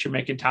appreciate you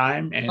making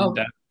time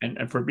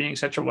and for being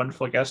such a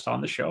wonderful guest on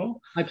the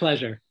show. My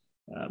pleasure.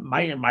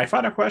 My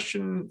final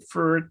question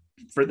for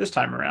this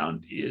time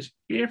around is,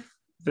 if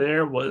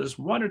there was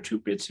one or two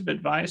bits of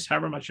advice,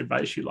 however much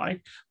advice you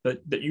like,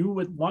 that you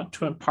would want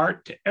to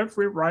impart to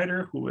every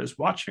writer who is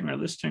watching or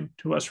listening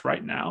to us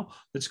right now,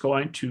 that's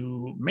going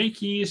to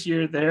make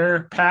easier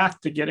their path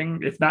to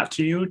getting, if not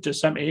to you, to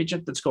some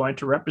agent that's going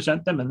to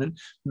represent them and then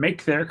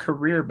make their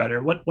career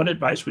better, what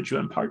advice would you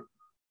impart?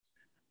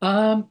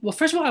 Well,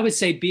 first of all, I would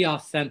say be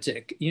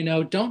authentic.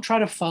 Don't try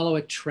to follow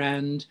a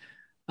trend.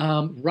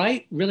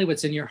 Write really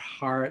what's in your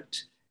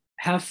heart.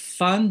 Have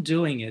fun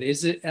doing it.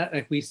 Is it,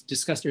 like we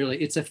discussed earlier,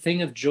 it's a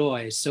thing of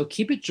joy. So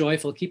keep it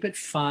joyful, keep it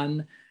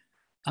fun.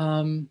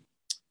 And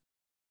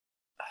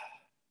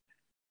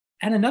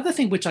another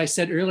thing which I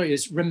said earlier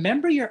is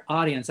remember your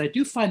audience. I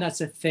do find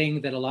that's a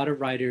thing that a lot of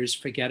writers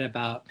forget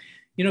about.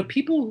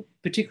 People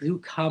particularly who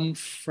come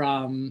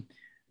from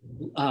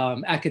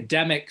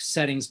academic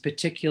settings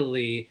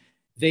particularly,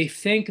 they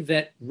think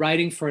that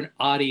writing for an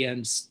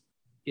audience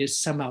is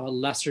somehow a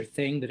lesser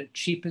thing, that it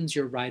cheapens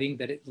your writing,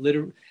 that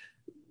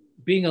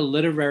being a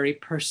literary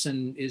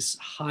person is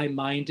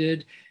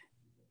high-minded,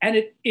 and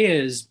it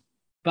is,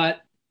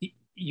 but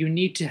you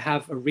need to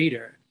have a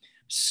reader.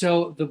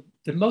 So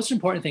the most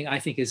important thing I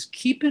think is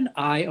keep an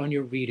eye on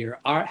your reader.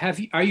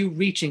 Are you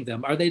reaching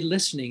them? Are they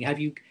listening? Have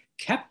you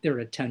kept their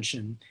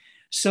attention?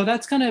 So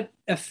that's going to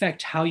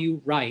affect how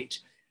you write.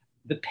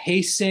 The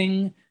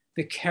pacing,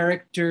 the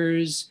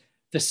characters,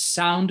 the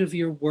sound of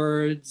your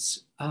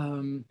words.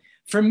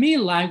 For me,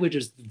 language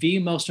is the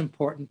most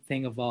important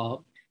thing of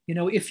all.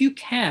 If you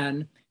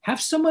can,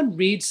 have someone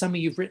read something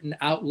you've written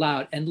out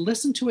loud and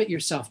listen to it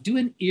yourself. Do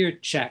an ear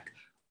check.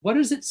 What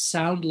does it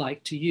sound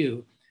like to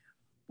you?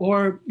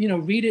 Or,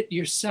 read it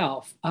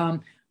yourself.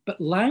 But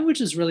language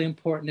is really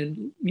important.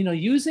 And,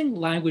 using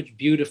language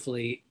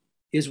beautifully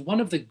is one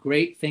of the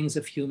great things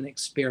of human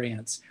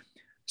experience.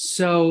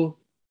 So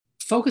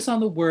focus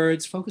on the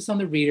words, focus on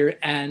the reader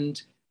and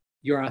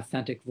your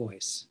authentic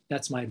voice.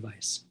 That's my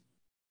advice.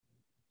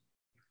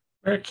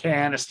 Where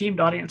can esteemed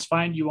audience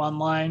find you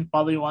online,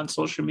 follow you on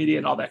social media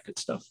and all that good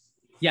stuff?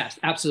 Yes,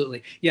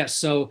 absolutely. Yes.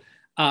 So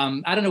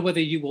I don't know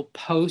whether you will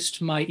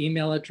post my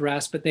email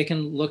address, but they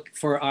can look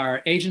for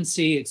our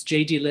agency. It's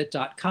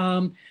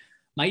jdlit.com.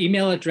 My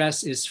email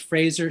address is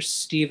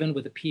FraserStephen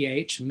with a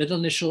PH, middle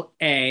initial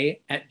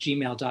A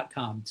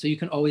 @gmail.com. So you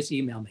can always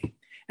email me.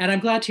 And I'm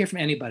glad to hear from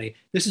anybody.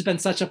 This has been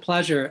such a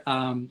pleasure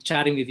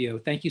chatting with you.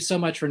 Thank you so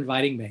much for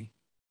inviting me.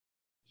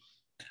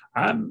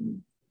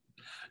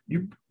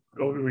 You're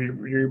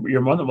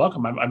more than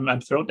welcome.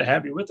 I'm thrilled to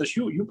have you with us.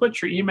 You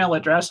put your email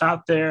address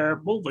out there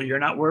boldly. You're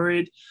not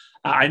worried.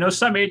 I know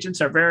some agents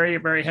are very,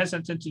 very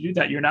hesitant to do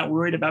that. You're not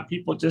worried about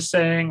people just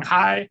saying,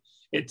 hi,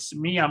 it's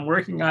me. I'm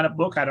working on a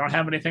book. I don't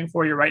have anything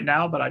for you right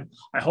now, but I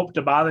hope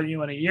to bother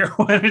you in a year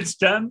when it's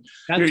done.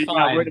 You're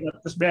not worried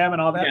about the spam and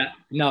all that? Yeah,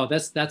 no,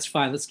 that's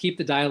fine. Let's keep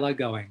the dialogue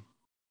going.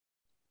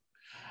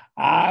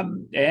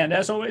 And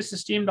as always,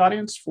 esteemed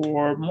audience,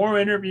 for more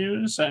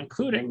interviews,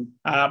 including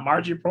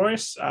Margie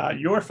Preuss,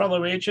 your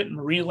fellow agent,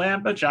 Marie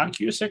Lamba, John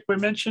Cusick, we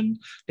mentioned,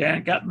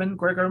 Dan Gutman,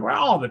 Gregor, we're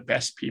all the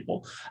best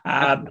people.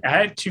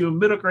 Head to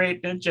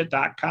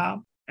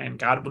middlegradeninja.com, and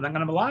God willing,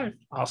 I'm alive.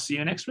 I'll see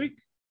you next week.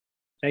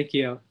 Thank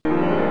you.